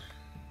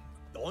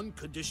 On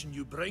condition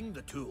you bring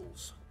the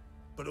tools.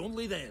 But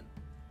only then.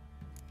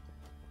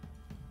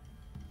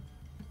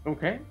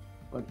 Okay,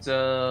 but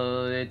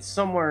it's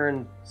somewhere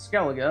in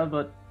Skellige,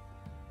 but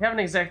we haven't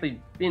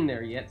exactly been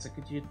there yet, so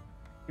could you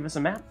give us a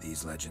map?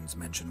 These legends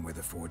mention where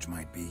the forge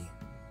might be.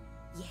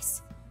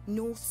 Yes,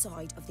 north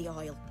side of the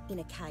isle, in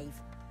a cave.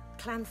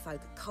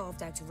 Clanfolk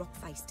carved out a rock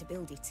face to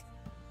build it.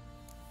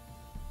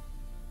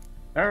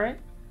 Alright.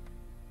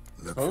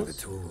 Look for the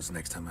tools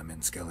next time I'm in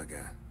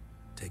Skellige.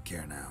 Take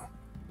care now.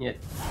 Yeah.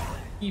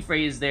 Key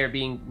phrase there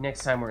being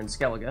next time we're in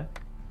Skellige.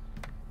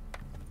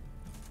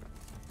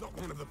 Not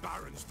one of the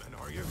Baron's men,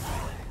 are you?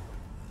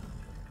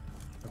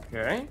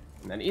 Okay.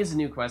 And that is a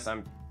new quest.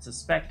 I'm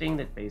suspecting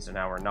that based on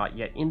how we're not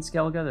yet in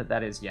Skellige,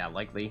 that is, yeah,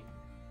 likely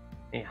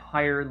a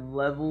higher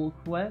level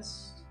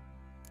quest.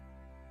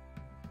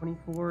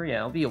 24, yeah,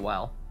 it'll be a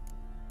while.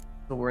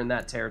 So we're in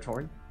that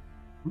territory.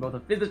 From both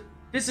a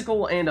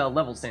physical and a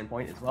level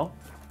standpoint as well.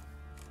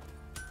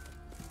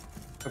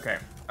 Okay.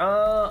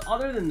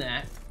 Other than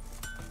that,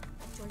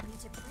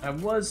 I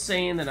was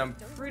saying that I'm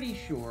pretty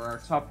sure our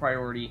top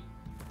priority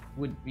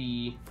would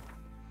be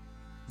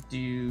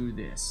do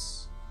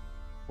this.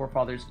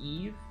 Forefathers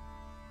Eve.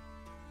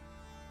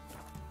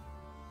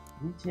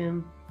 Meet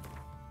him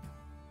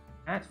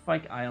at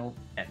Fyke Isle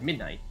at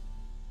midnight.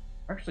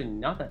 We're actually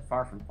not that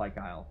far from Fyke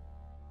Isle.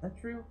 Is that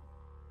true?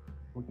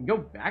 We can go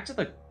back to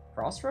the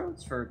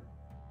crossroads for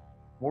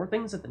more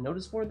things at the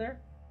notice board there?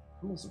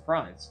 I'm a little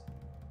surprised.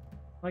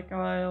 Fyke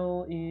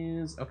Isle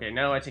is... Okay,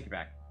 no, I take it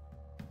back.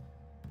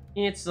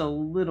 It's a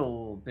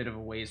little bit of a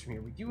ways from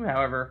here. We do,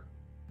 however,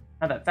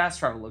 have that fast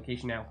travel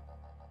location now.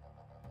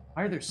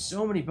 Why are there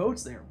so many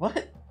boats there? What?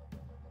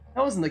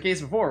 That wasn't the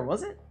case before,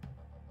 was it?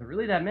 Are there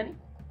really that many?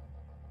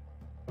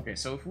 Okay,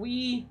 so if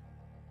we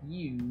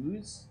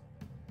use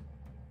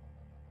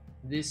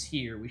this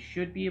here, we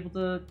should be able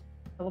to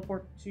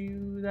teleport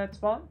to that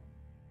spot.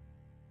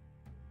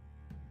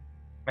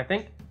 I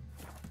think.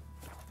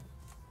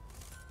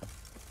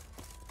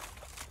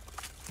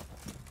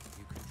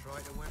 You can try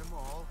to win them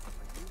all,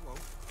 but you won't.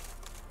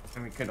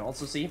 And we could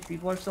also see if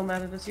people are still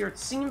mad at us here. It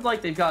seems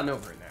like they've gotten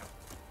over it now.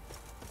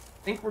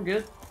 I think we're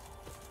good.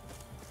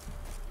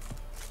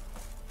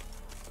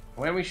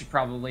 Well, we should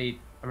probably...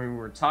 I mean, we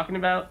were talking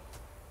about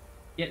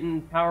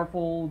getting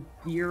powerful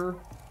gear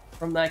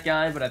from that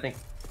guy, but I think,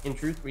 in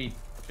truth, we,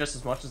 just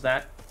as much as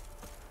that,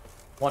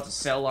 want to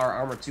sell our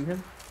armor to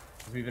him.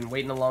 We've been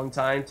waiting a long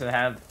time to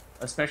have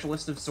a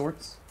specialist of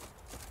sorts.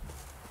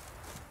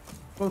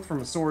 Both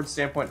from a sword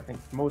standpoint, I think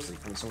mostly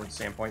from a sword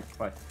standpoint,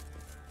 but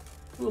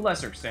to a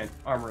lesser extent,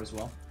 armor as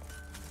well.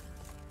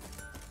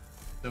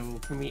 So,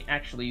 can we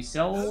actually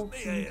sell...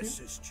 May I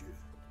assist you?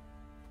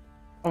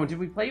 Oh, did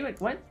we play you at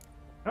Gwent?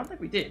 I don't think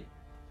we did.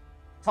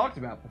 Talked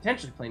about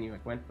potentially playing you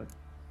at Gwent, but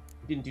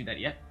we didn't do that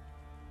yet.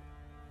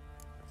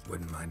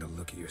 Wouldn't mind a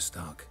look at your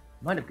stock.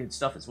 Might have good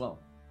stuff as well.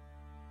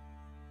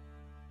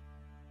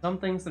 Some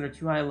things that are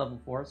too high a level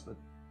for us, but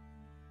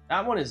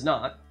that one is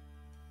not.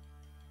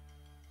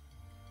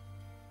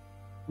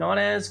 Not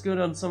as good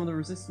on some of the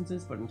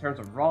resistances, but in terms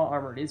of raw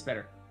armor, it is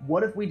better.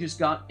 What if we just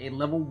got a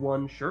level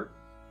 1 shirt,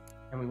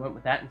 and we went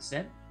with that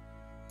instead?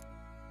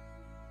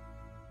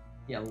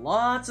 Yeah,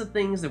 lots of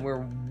things that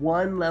we're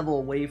 1 level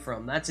away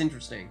from. That's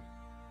interesting.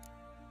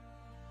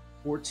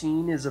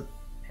 14 is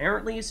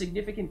apparently a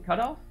significant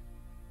cutoff.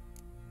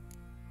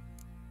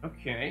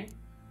 Okay.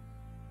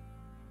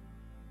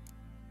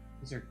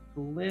 These are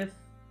glyph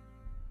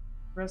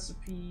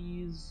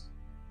recipes.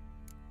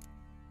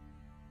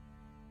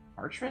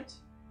 Parchment?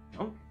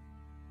 Junk?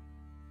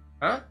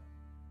 Huh?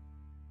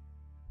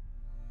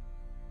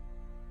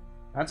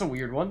 That's a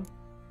weird one.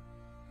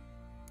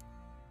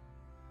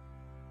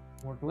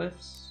 More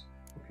glyphs.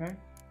 Okay.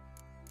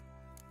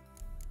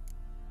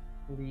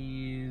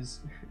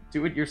 These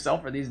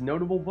do-it-yourself. Are these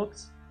notable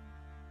books?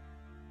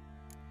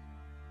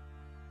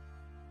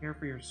 Care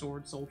for your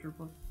sword soldier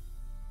book?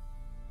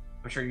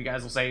 I'm sure you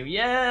guys will say,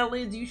 yeah,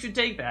 Lids, you should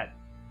take that.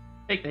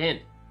 Take the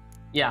hint.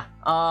 Yeah,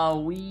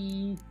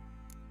 we,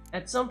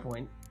 at some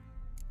point,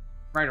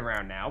 right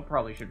around now,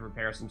 probably should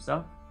repair some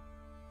stuff.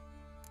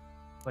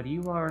 But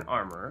you are an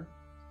armorer,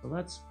 so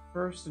let's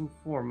first and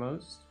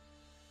foremost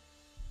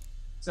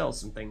sell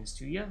some things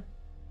to you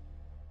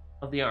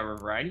of the armor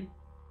variety.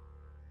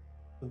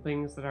 Some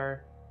things that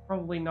are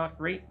probably not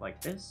great,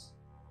 like this,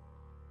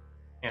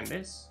 and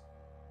this,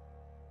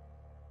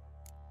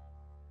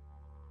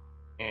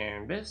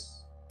 and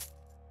this.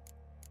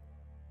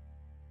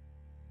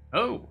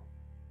 Oh!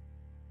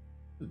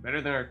 This is better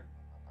than our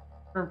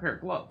current pair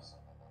of gloves.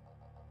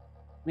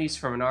 At least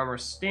from an armor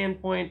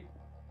standpoint,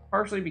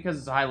 partially because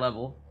it's a high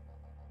level,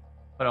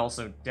 but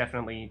also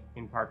definitely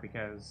in part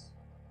because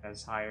it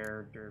has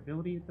higher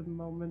durability at the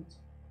moment.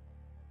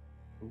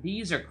 And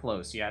these are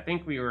close. Yeah, I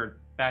think we were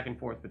back and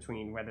forth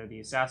between whether the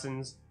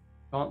Assassin's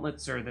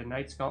Gauntlets or the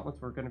Knight's Gauntlets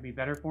were going to be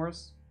better for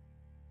us.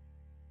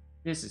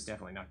 This is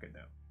definitely not good, though.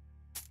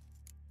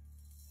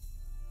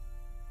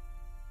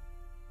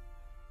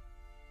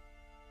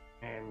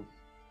 And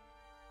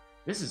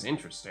this is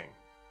interesting.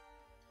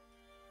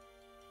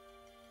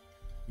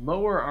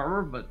 Lower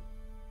armor, but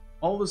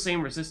all the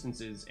same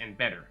resistances and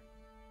better.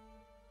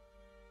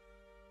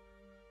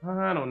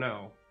 I don't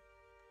know.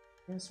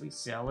 Guess we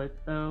sell it,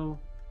 though.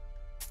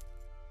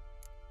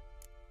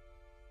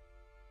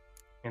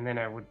 And then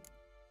I would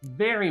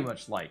very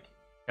much like to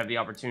have the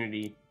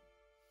opportunity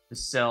to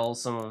sell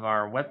some of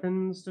our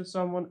weapons to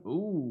someone.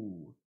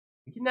 Ooh.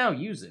 We can now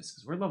use this,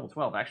 because we're level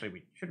 12. Actually,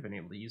 we should have been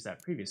able to use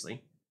that previously.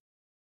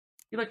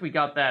 I feel like we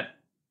got that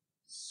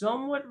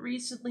somewhat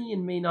recently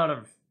and may not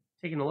have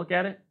taken a look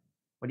at it.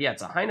 But yeah,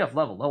 it's a high enough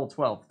level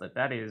 12,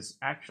 that is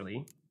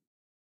actually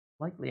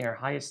likely our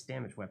highest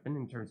damage weapon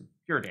in terms of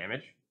pure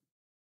damage.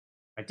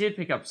 I did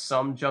pick up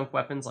some junk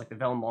weapons, like the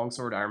Velen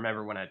Longsword. I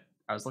remember when I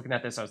I was looking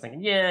at this, I was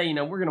thinking, yeah, you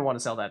know, we're going to want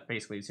to sell that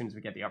basically as soon as we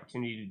get the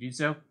opportunity to do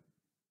so.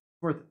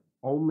 It's worth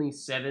only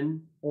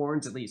 7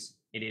 horns, at least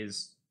it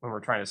is when we're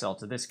trying to sell it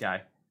to this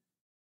guy.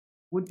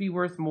 Would be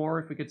worth more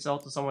if we could sell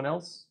it to someone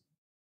else.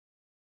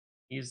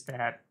 Is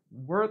that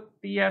worth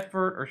the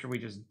effort, or should we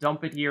just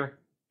dump it here?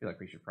 I feel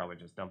like we should probably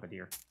just dump it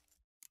here.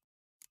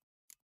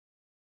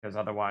 Because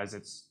otherwise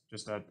it's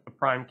just a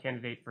prime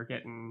candidate for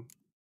getting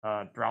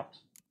dropped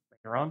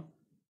later on.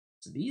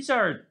 So these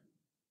are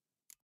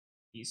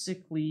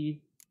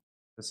basically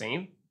the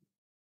same.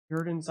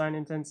 Yurden sign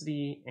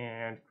intensity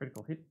and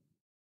critical hit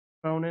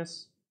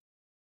bonus.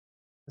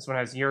 This one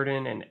has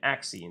Yurden and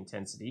Axie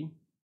intensity.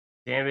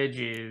 Damage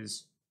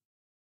is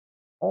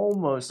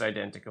almost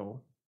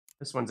identical.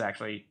 This one's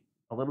actually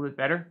a little bit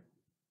better.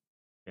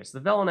 Okay, so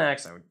the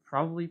Velenax I would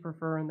probably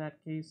prefer in that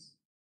case.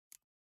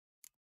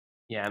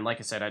 Yeah, and like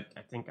I said, I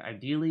think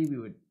ideally we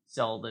would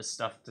sell this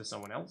stuff to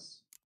someone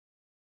else.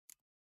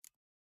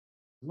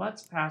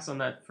 Let's pass on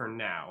that for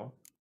now.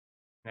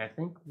 And I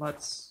think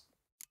let's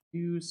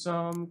do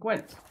some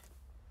Gwent.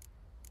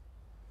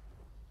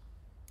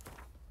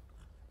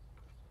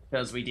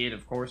 Because we did,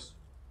 of course.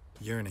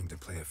 Yearning to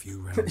play a few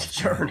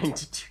rounds. Yearning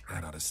to do.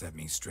 That ought to set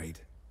me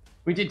straight.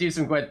 We did do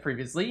some Gwent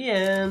previously,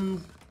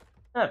 and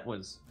that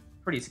was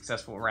pretty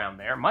successful round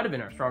there. Might have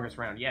been our strongest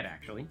round yet,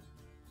 actually.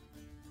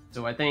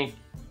 So I think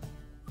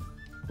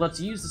let's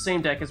use the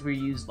same deck as we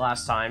used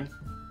last time.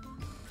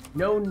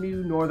 No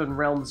new Northern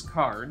Realms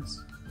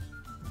cards.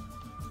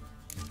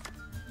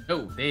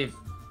 Oh, they're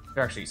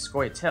actually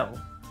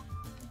Scoia'tael.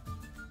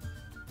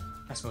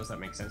 I suppose that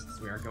makes sense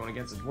because we are going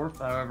against a dwarf.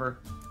 However,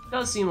 it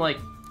does seem like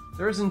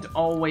there isn't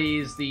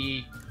always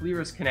the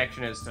clearest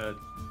connection as to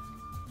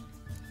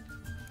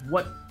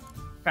what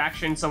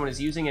faction someone is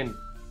using and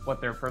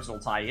what their personal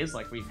tie is.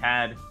 Like, we've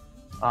had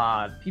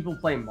people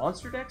play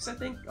monster decks, I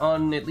think,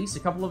 on at least a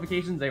couple of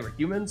occasions. They were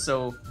humans,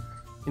 so,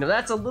 you know,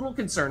 that's a little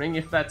concerning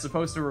if that's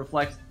supposed to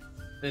reflect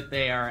that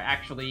they are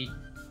actually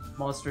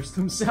monsters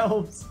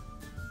themselves.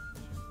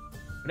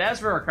 But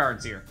as for our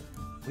cards here,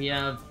 we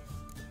have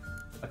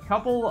a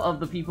couple of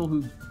the people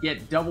who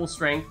get double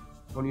strength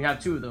when you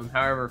have 2 of them.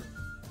 However,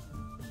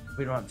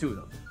 we don't have 2 of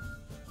them.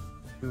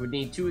 We would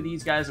need 2 of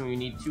these guys, and we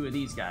need 2 of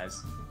these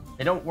guys.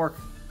 They don't work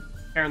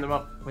pairing them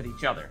up with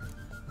each other.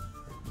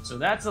 So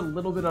that's a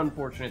little bit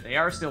unfortunate. They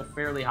are still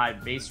fairly high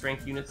base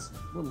strength units,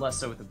 a little less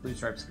so with the Blue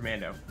Stripes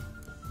Commando.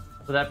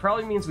 So that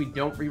probably means we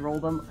don't re-roll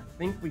them. I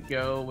think we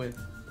go with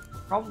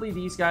probably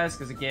these guys,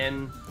 because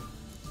again,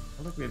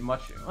 I don't think we have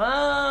much.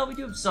 We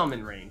do have some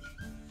in range.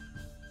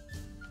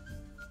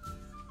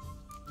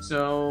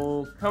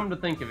 So, come to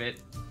think of it,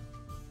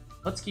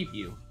 let's keep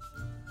you.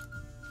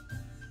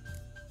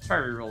 Let's try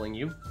re-rolling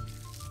you.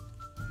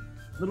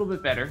 A little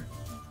bit better.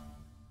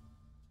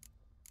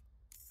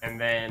 And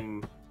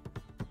then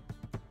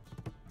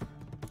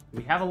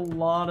we have a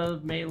lot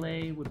of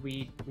melee.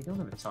 We don't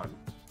have a ton.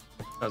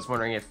 So I was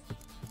wondering if,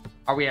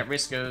 are we at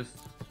risk of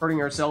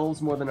hurting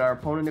ourselves more than our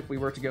opponent if we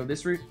were to go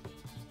this route?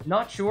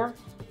 Not sure.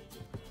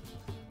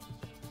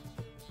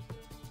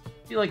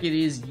 I feel like it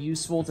is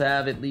useful to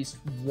have at least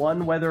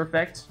one weather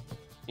effect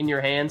in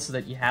your hand so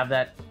that you have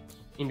that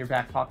in your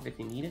back pocket if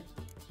you need it.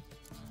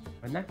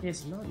 But in that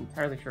case, I'm not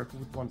entirely sure if we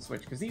would want to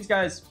switch, because these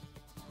guys,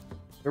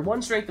 they're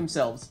 1 strength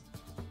themselves.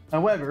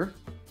 However,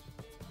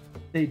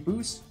 they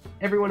boost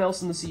everyone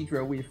else in the siege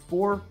row. We have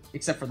 4,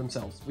 except for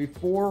themselves. We have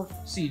 4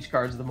 siege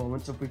cards at the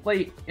moment, so if we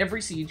play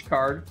every siege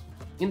card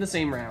in the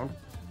same round,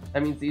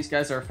 that means these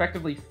guys are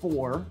effectively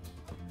 4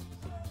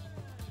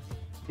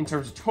 in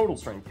terms of total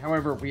strength.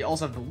 However, we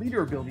also have the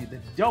leader ability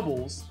that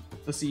doubles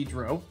the siege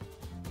row,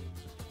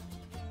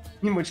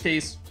 in which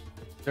case,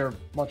 they're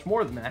much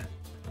more than that.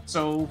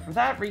 So, for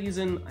that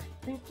reason,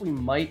 I think we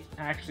might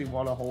actually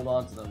want to hold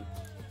on to them.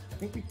 I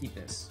think we keep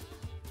this.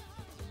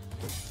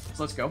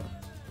 So let's go.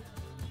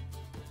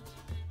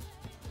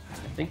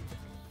 I think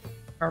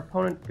our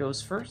opponent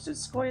goes first.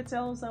 Is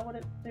Scoia'tael? Is that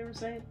what they were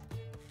saying?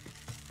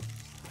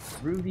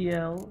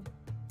 Ruviel.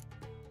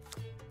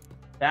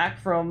 Back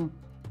from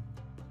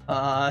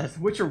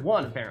Witcher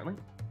 1, apparently.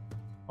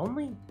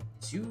 Only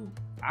 2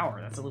 power.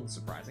 That's a little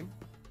surprising.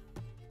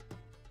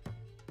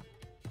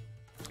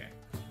 Okay.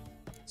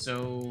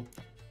 So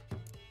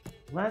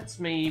let's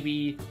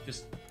maybe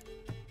just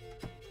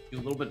do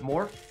a little bit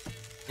more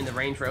in the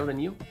range row than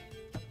you.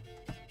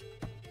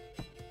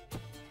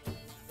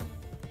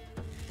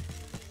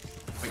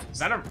 Wait, is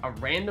that a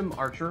random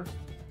archer?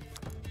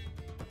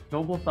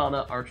 Noble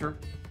Thana archer.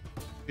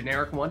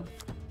 Generic one.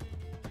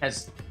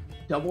 Has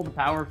double the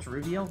power of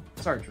Teruviel.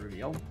 Sorry,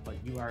 Teruviel, but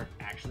you are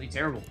actually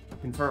terrible.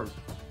 Confirmed.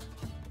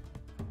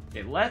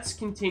 Okay, let's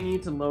continue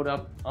to load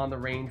up on the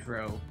range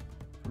row.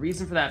 The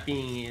reason for that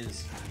being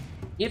is,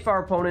 if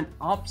our opponent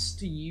opts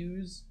to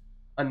use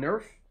a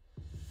nerf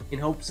in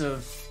hopes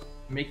of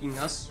making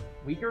us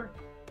weaker,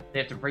 they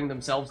have to bring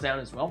themselves down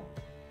as well.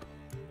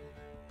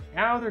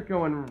 Now they're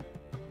going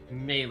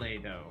melee,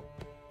 though.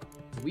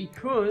 So we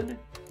could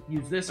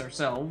use this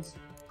ourselves,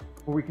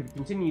 or we could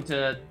continue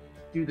to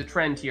do the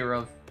trend here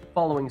of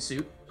following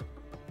suit.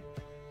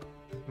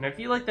 And I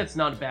feel like that's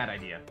not a bad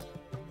idea.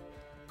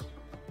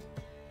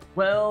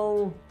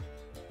 Well...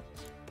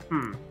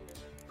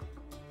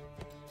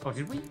 Oh,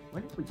 did we?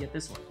 When did we get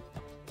this one?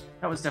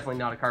 That was definitely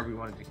not a card we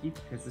wanted to keep,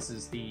 because this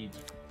is the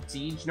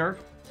Siege nerf.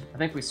 I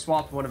think we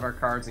swapped one of our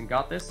cards and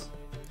got this.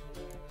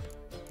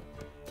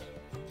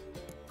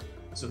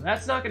 So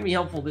that's not going to be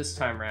helpful this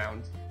time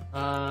around.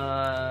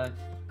 But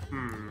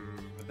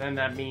then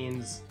that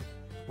means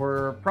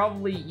we're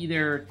probably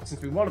either,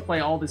 since we want to play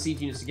all the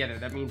Siege units together,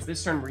 that means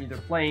this turn we're either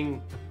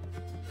playing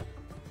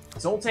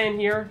Zoltan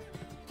here,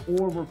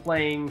 or we're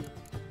playing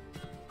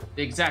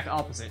the exact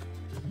opposite,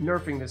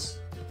 nerfing this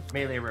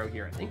melee row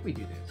here. I think we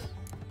do this.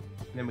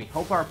 And then we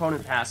hope our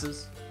opponent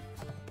passes,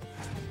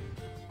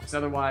 because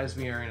otherwise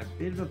we are in a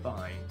bit of a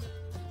bind.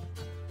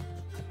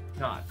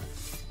 Not.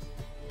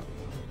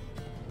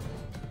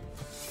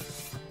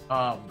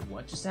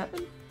 What just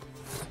happened?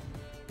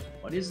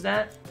 What is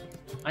that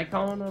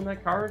icon on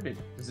that card?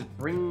 Does it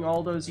bring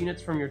all those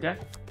units from your deck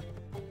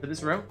to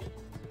this row?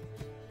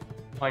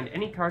 Find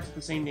any cards with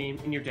the same name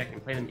in your deck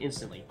and play them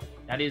instantly.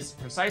 That is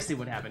precisely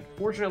what happened.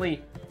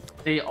 Fortunately,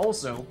 they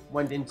also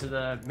went into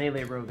the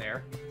melee row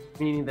there,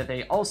 meaning that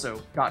they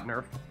also got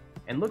nerfed.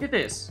 And look at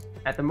this.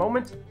 At the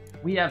moment,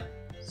 we have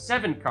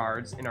 7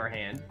 cards in our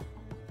hand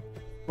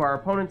to our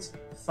opponent's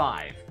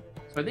 5.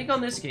 So I think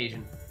on this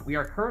occasion, we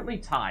are currently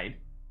tied.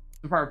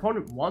 If our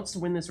opponent wants to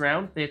win this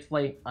round, they have to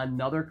play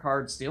another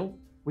card still.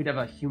 We'd have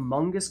a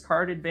humongous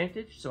card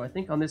advantage, so I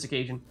think on this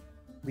occasion,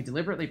 we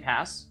deliberately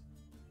pass.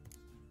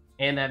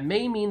 And that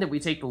may mean that we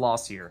take the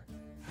loss here.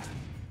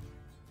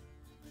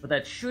 But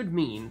that should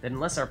mean that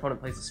unless our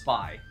opponent plays a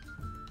spy,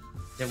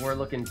 that we're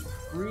looking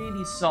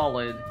pretty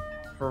solid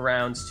for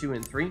rounds 2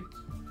 and 3.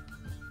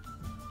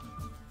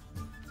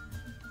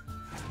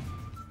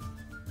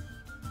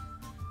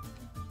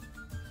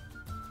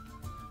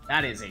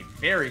 That is a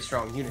very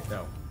strong unit,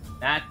 though.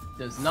 That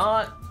does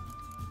not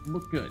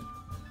look good.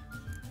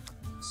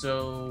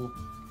 So,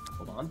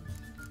 hold on.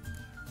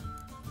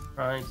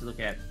 Trying to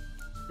look at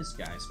this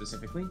guy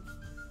specifically.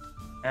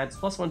 Adds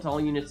 +1 to all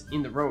units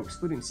in the row,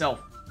 excluding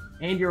self.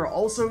 And you're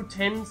also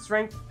 10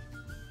 strength.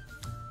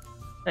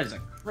 That is a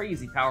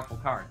crazy powerful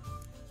card.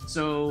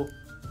 So,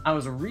 I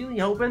was really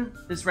hoping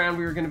this round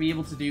we were going to be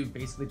able to do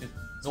basically just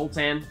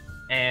Zoltan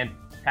and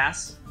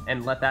pass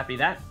and let that be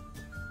that.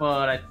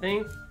 But I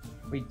think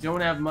we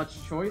don't have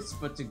much choice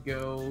but to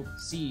go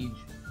Siege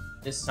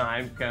this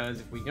time, because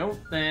if we don't,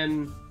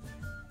 then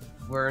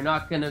we're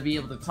not going to be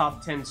able to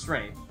top 10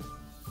 strength.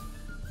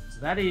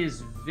 So that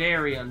is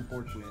very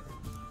unfortunate.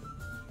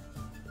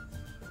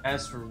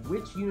 As for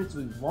which units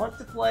we want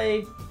to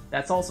play,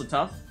 that's also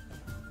tough.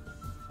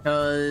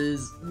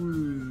 Because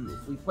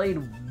if we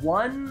played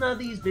one of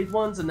these big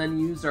ones and then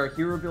used our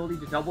hero ability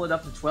to double it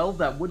up to 12,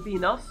 that would be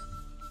enough.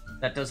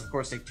 That does, of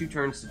course, take 2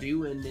 turns to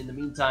do, and in the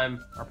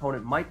meantime, our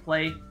opponent might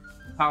play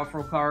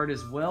powerful card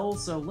as well,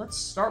 so let's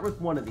start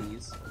with one of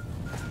these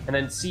and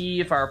then see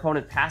if our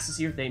opponent passes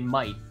here. They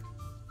might.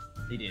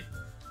 They did.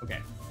 Okay.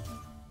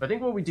 So I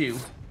think what we do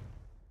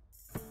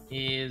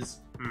is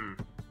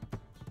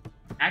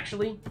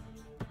actually,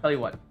 tell you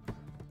what,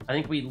 I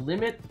think we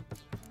limit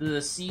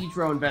the Siege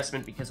row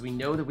investment because we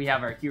know that we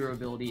have our hero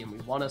ability and we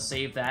want to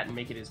save that and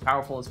make it as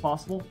powerful as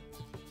possible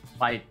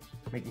by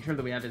making sure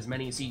that we have as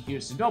many Siege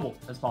units to double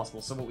as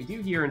possible. So what we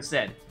do here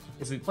instead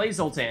is we play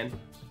Zoltan.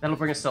 That'll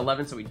bring us to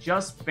 11, so we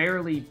just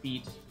barely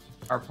beat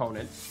our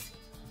opponent.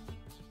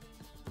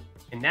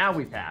 And now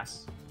we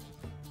pass.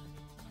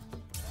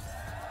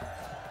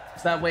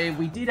 So that way,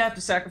 we did have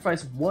to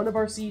sacrifice one of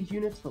our Siege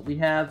units, but we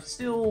have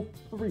still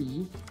 3,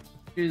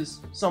 which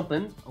is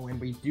something. Oh, and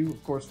we do,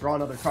 of course, draw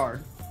another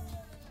card.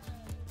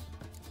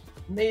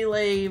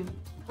 Melee,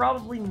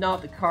 probably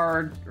not the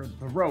card, or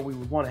the row we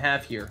would want to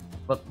have here.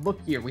 But look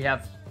here, we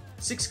have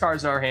 6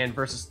 cards in our hand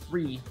versus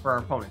 3 for our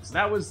opponent. So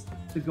that was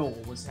the goal,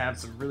 was to have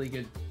some really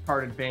good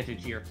card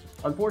advantage here.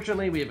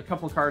 Unfortunately, we have a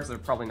couple of cards that are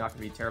probably not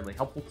going to be terribly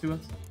helpful to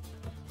us.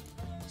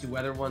 2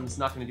 weather one's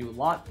not going to do a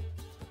lot.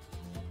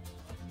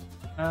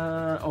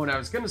 Oh, and I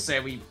was going to say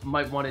we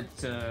might wanted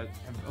to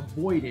have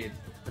avoided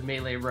the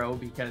melee row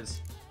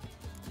because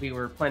we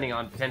were planning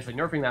on potentially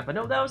nerfing that, but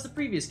no, that was the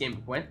previous game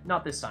with Gwent,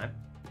 not this time.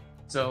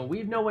 So we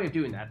have no way of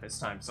doing that this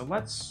time. So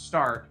let's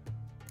start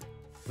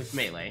with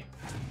melee.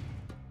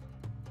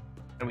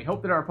 And we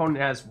hope that our opponent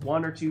has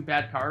 1 or 2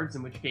 bad cards,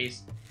 in which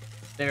case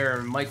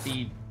there might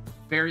be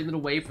very little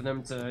way for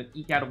them to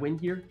eke out a win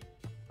here.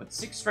 But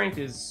 6 strength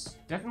is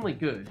definitely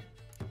good.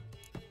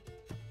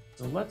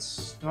 So let's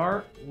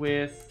start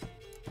with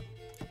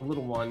the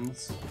little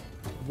ones,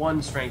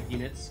 1 strength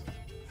units.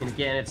 And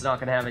again, it's not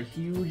going to have a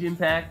huge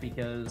impact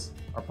because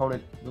our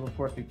opponent will, of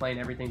course, be playing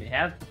everything they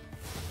have.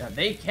 Now,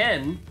 they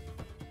can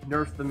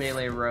nerf the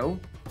melee row,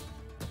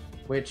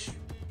 which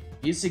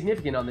is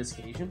significant on this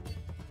occasion.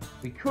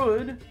 We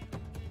could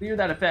clear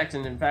that effect,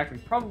 and in fact, we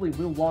probably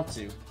will want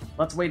to.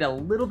 Let's wait a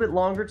little bit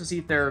longer to see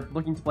if they're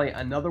looking to play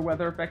another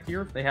weather effect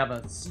here. If they have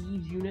a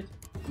Siege unit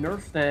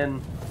nerf,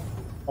 then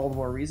all the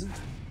more reason.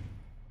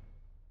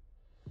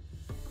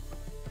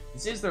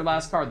 This is their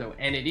last card, though,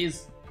 and it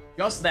is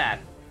just that.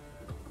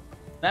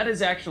 That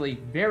is actually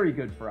very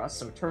good for us,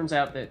 so it turns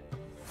out that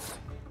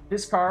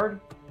This card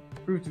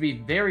proved to be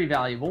very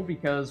valuable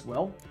because,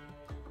 well,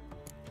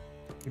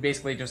 we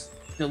basically just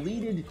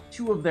deleted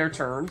 2 of their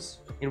turns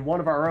in one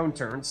of our own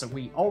turns, so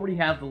we already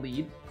have the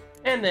lead.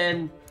 And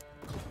then,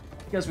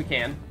 because we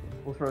can,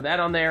 we'll throw that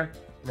on there,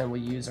 and then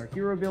we'll use our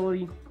hero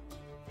ability.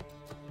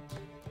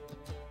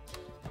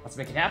 Let's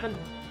make it happen.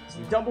 So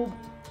we doubled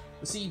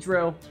the siege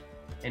row,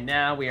 and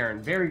now we are in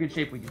very good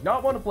shape. We do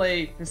not want to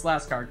play this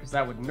last card, because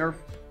that would nerf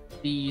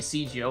the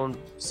siege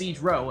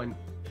row, and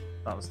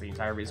that was the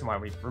entire reason why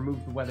we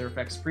removed the weather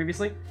effects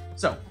previously.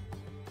 So,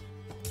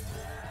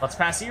 let's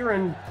pass here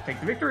and take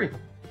the victory.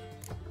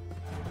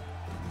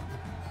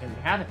 There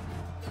we have it.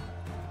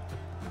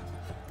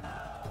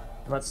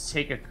 Let's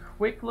take a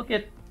quick look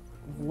at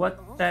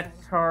what that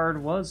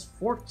card was.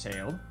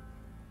 Fork-tailed.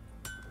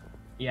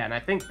 Yeah, and I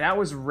think that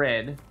was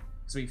red,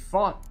 because we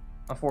fought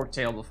a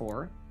fork-tail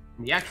before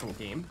in the actual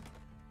game.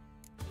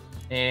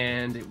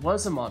 And it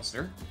was a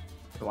monster,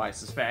 so I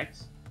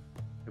suspect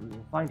that we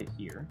will find it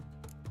here.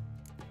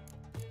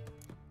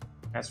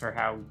 As for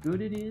how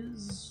good it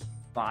is,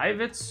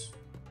 5, it's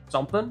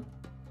something.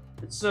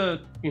 It's a,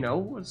 you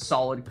know, a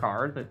solid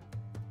card that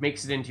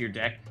makes it into your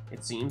deck,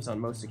 it seems, on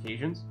most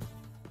occasions.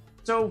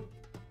 So,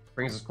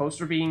 brings us closer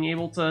to being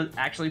able to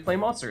actually play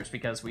monsters,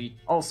 because we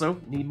also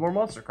need more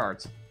monster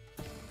cards.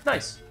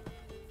 Nice.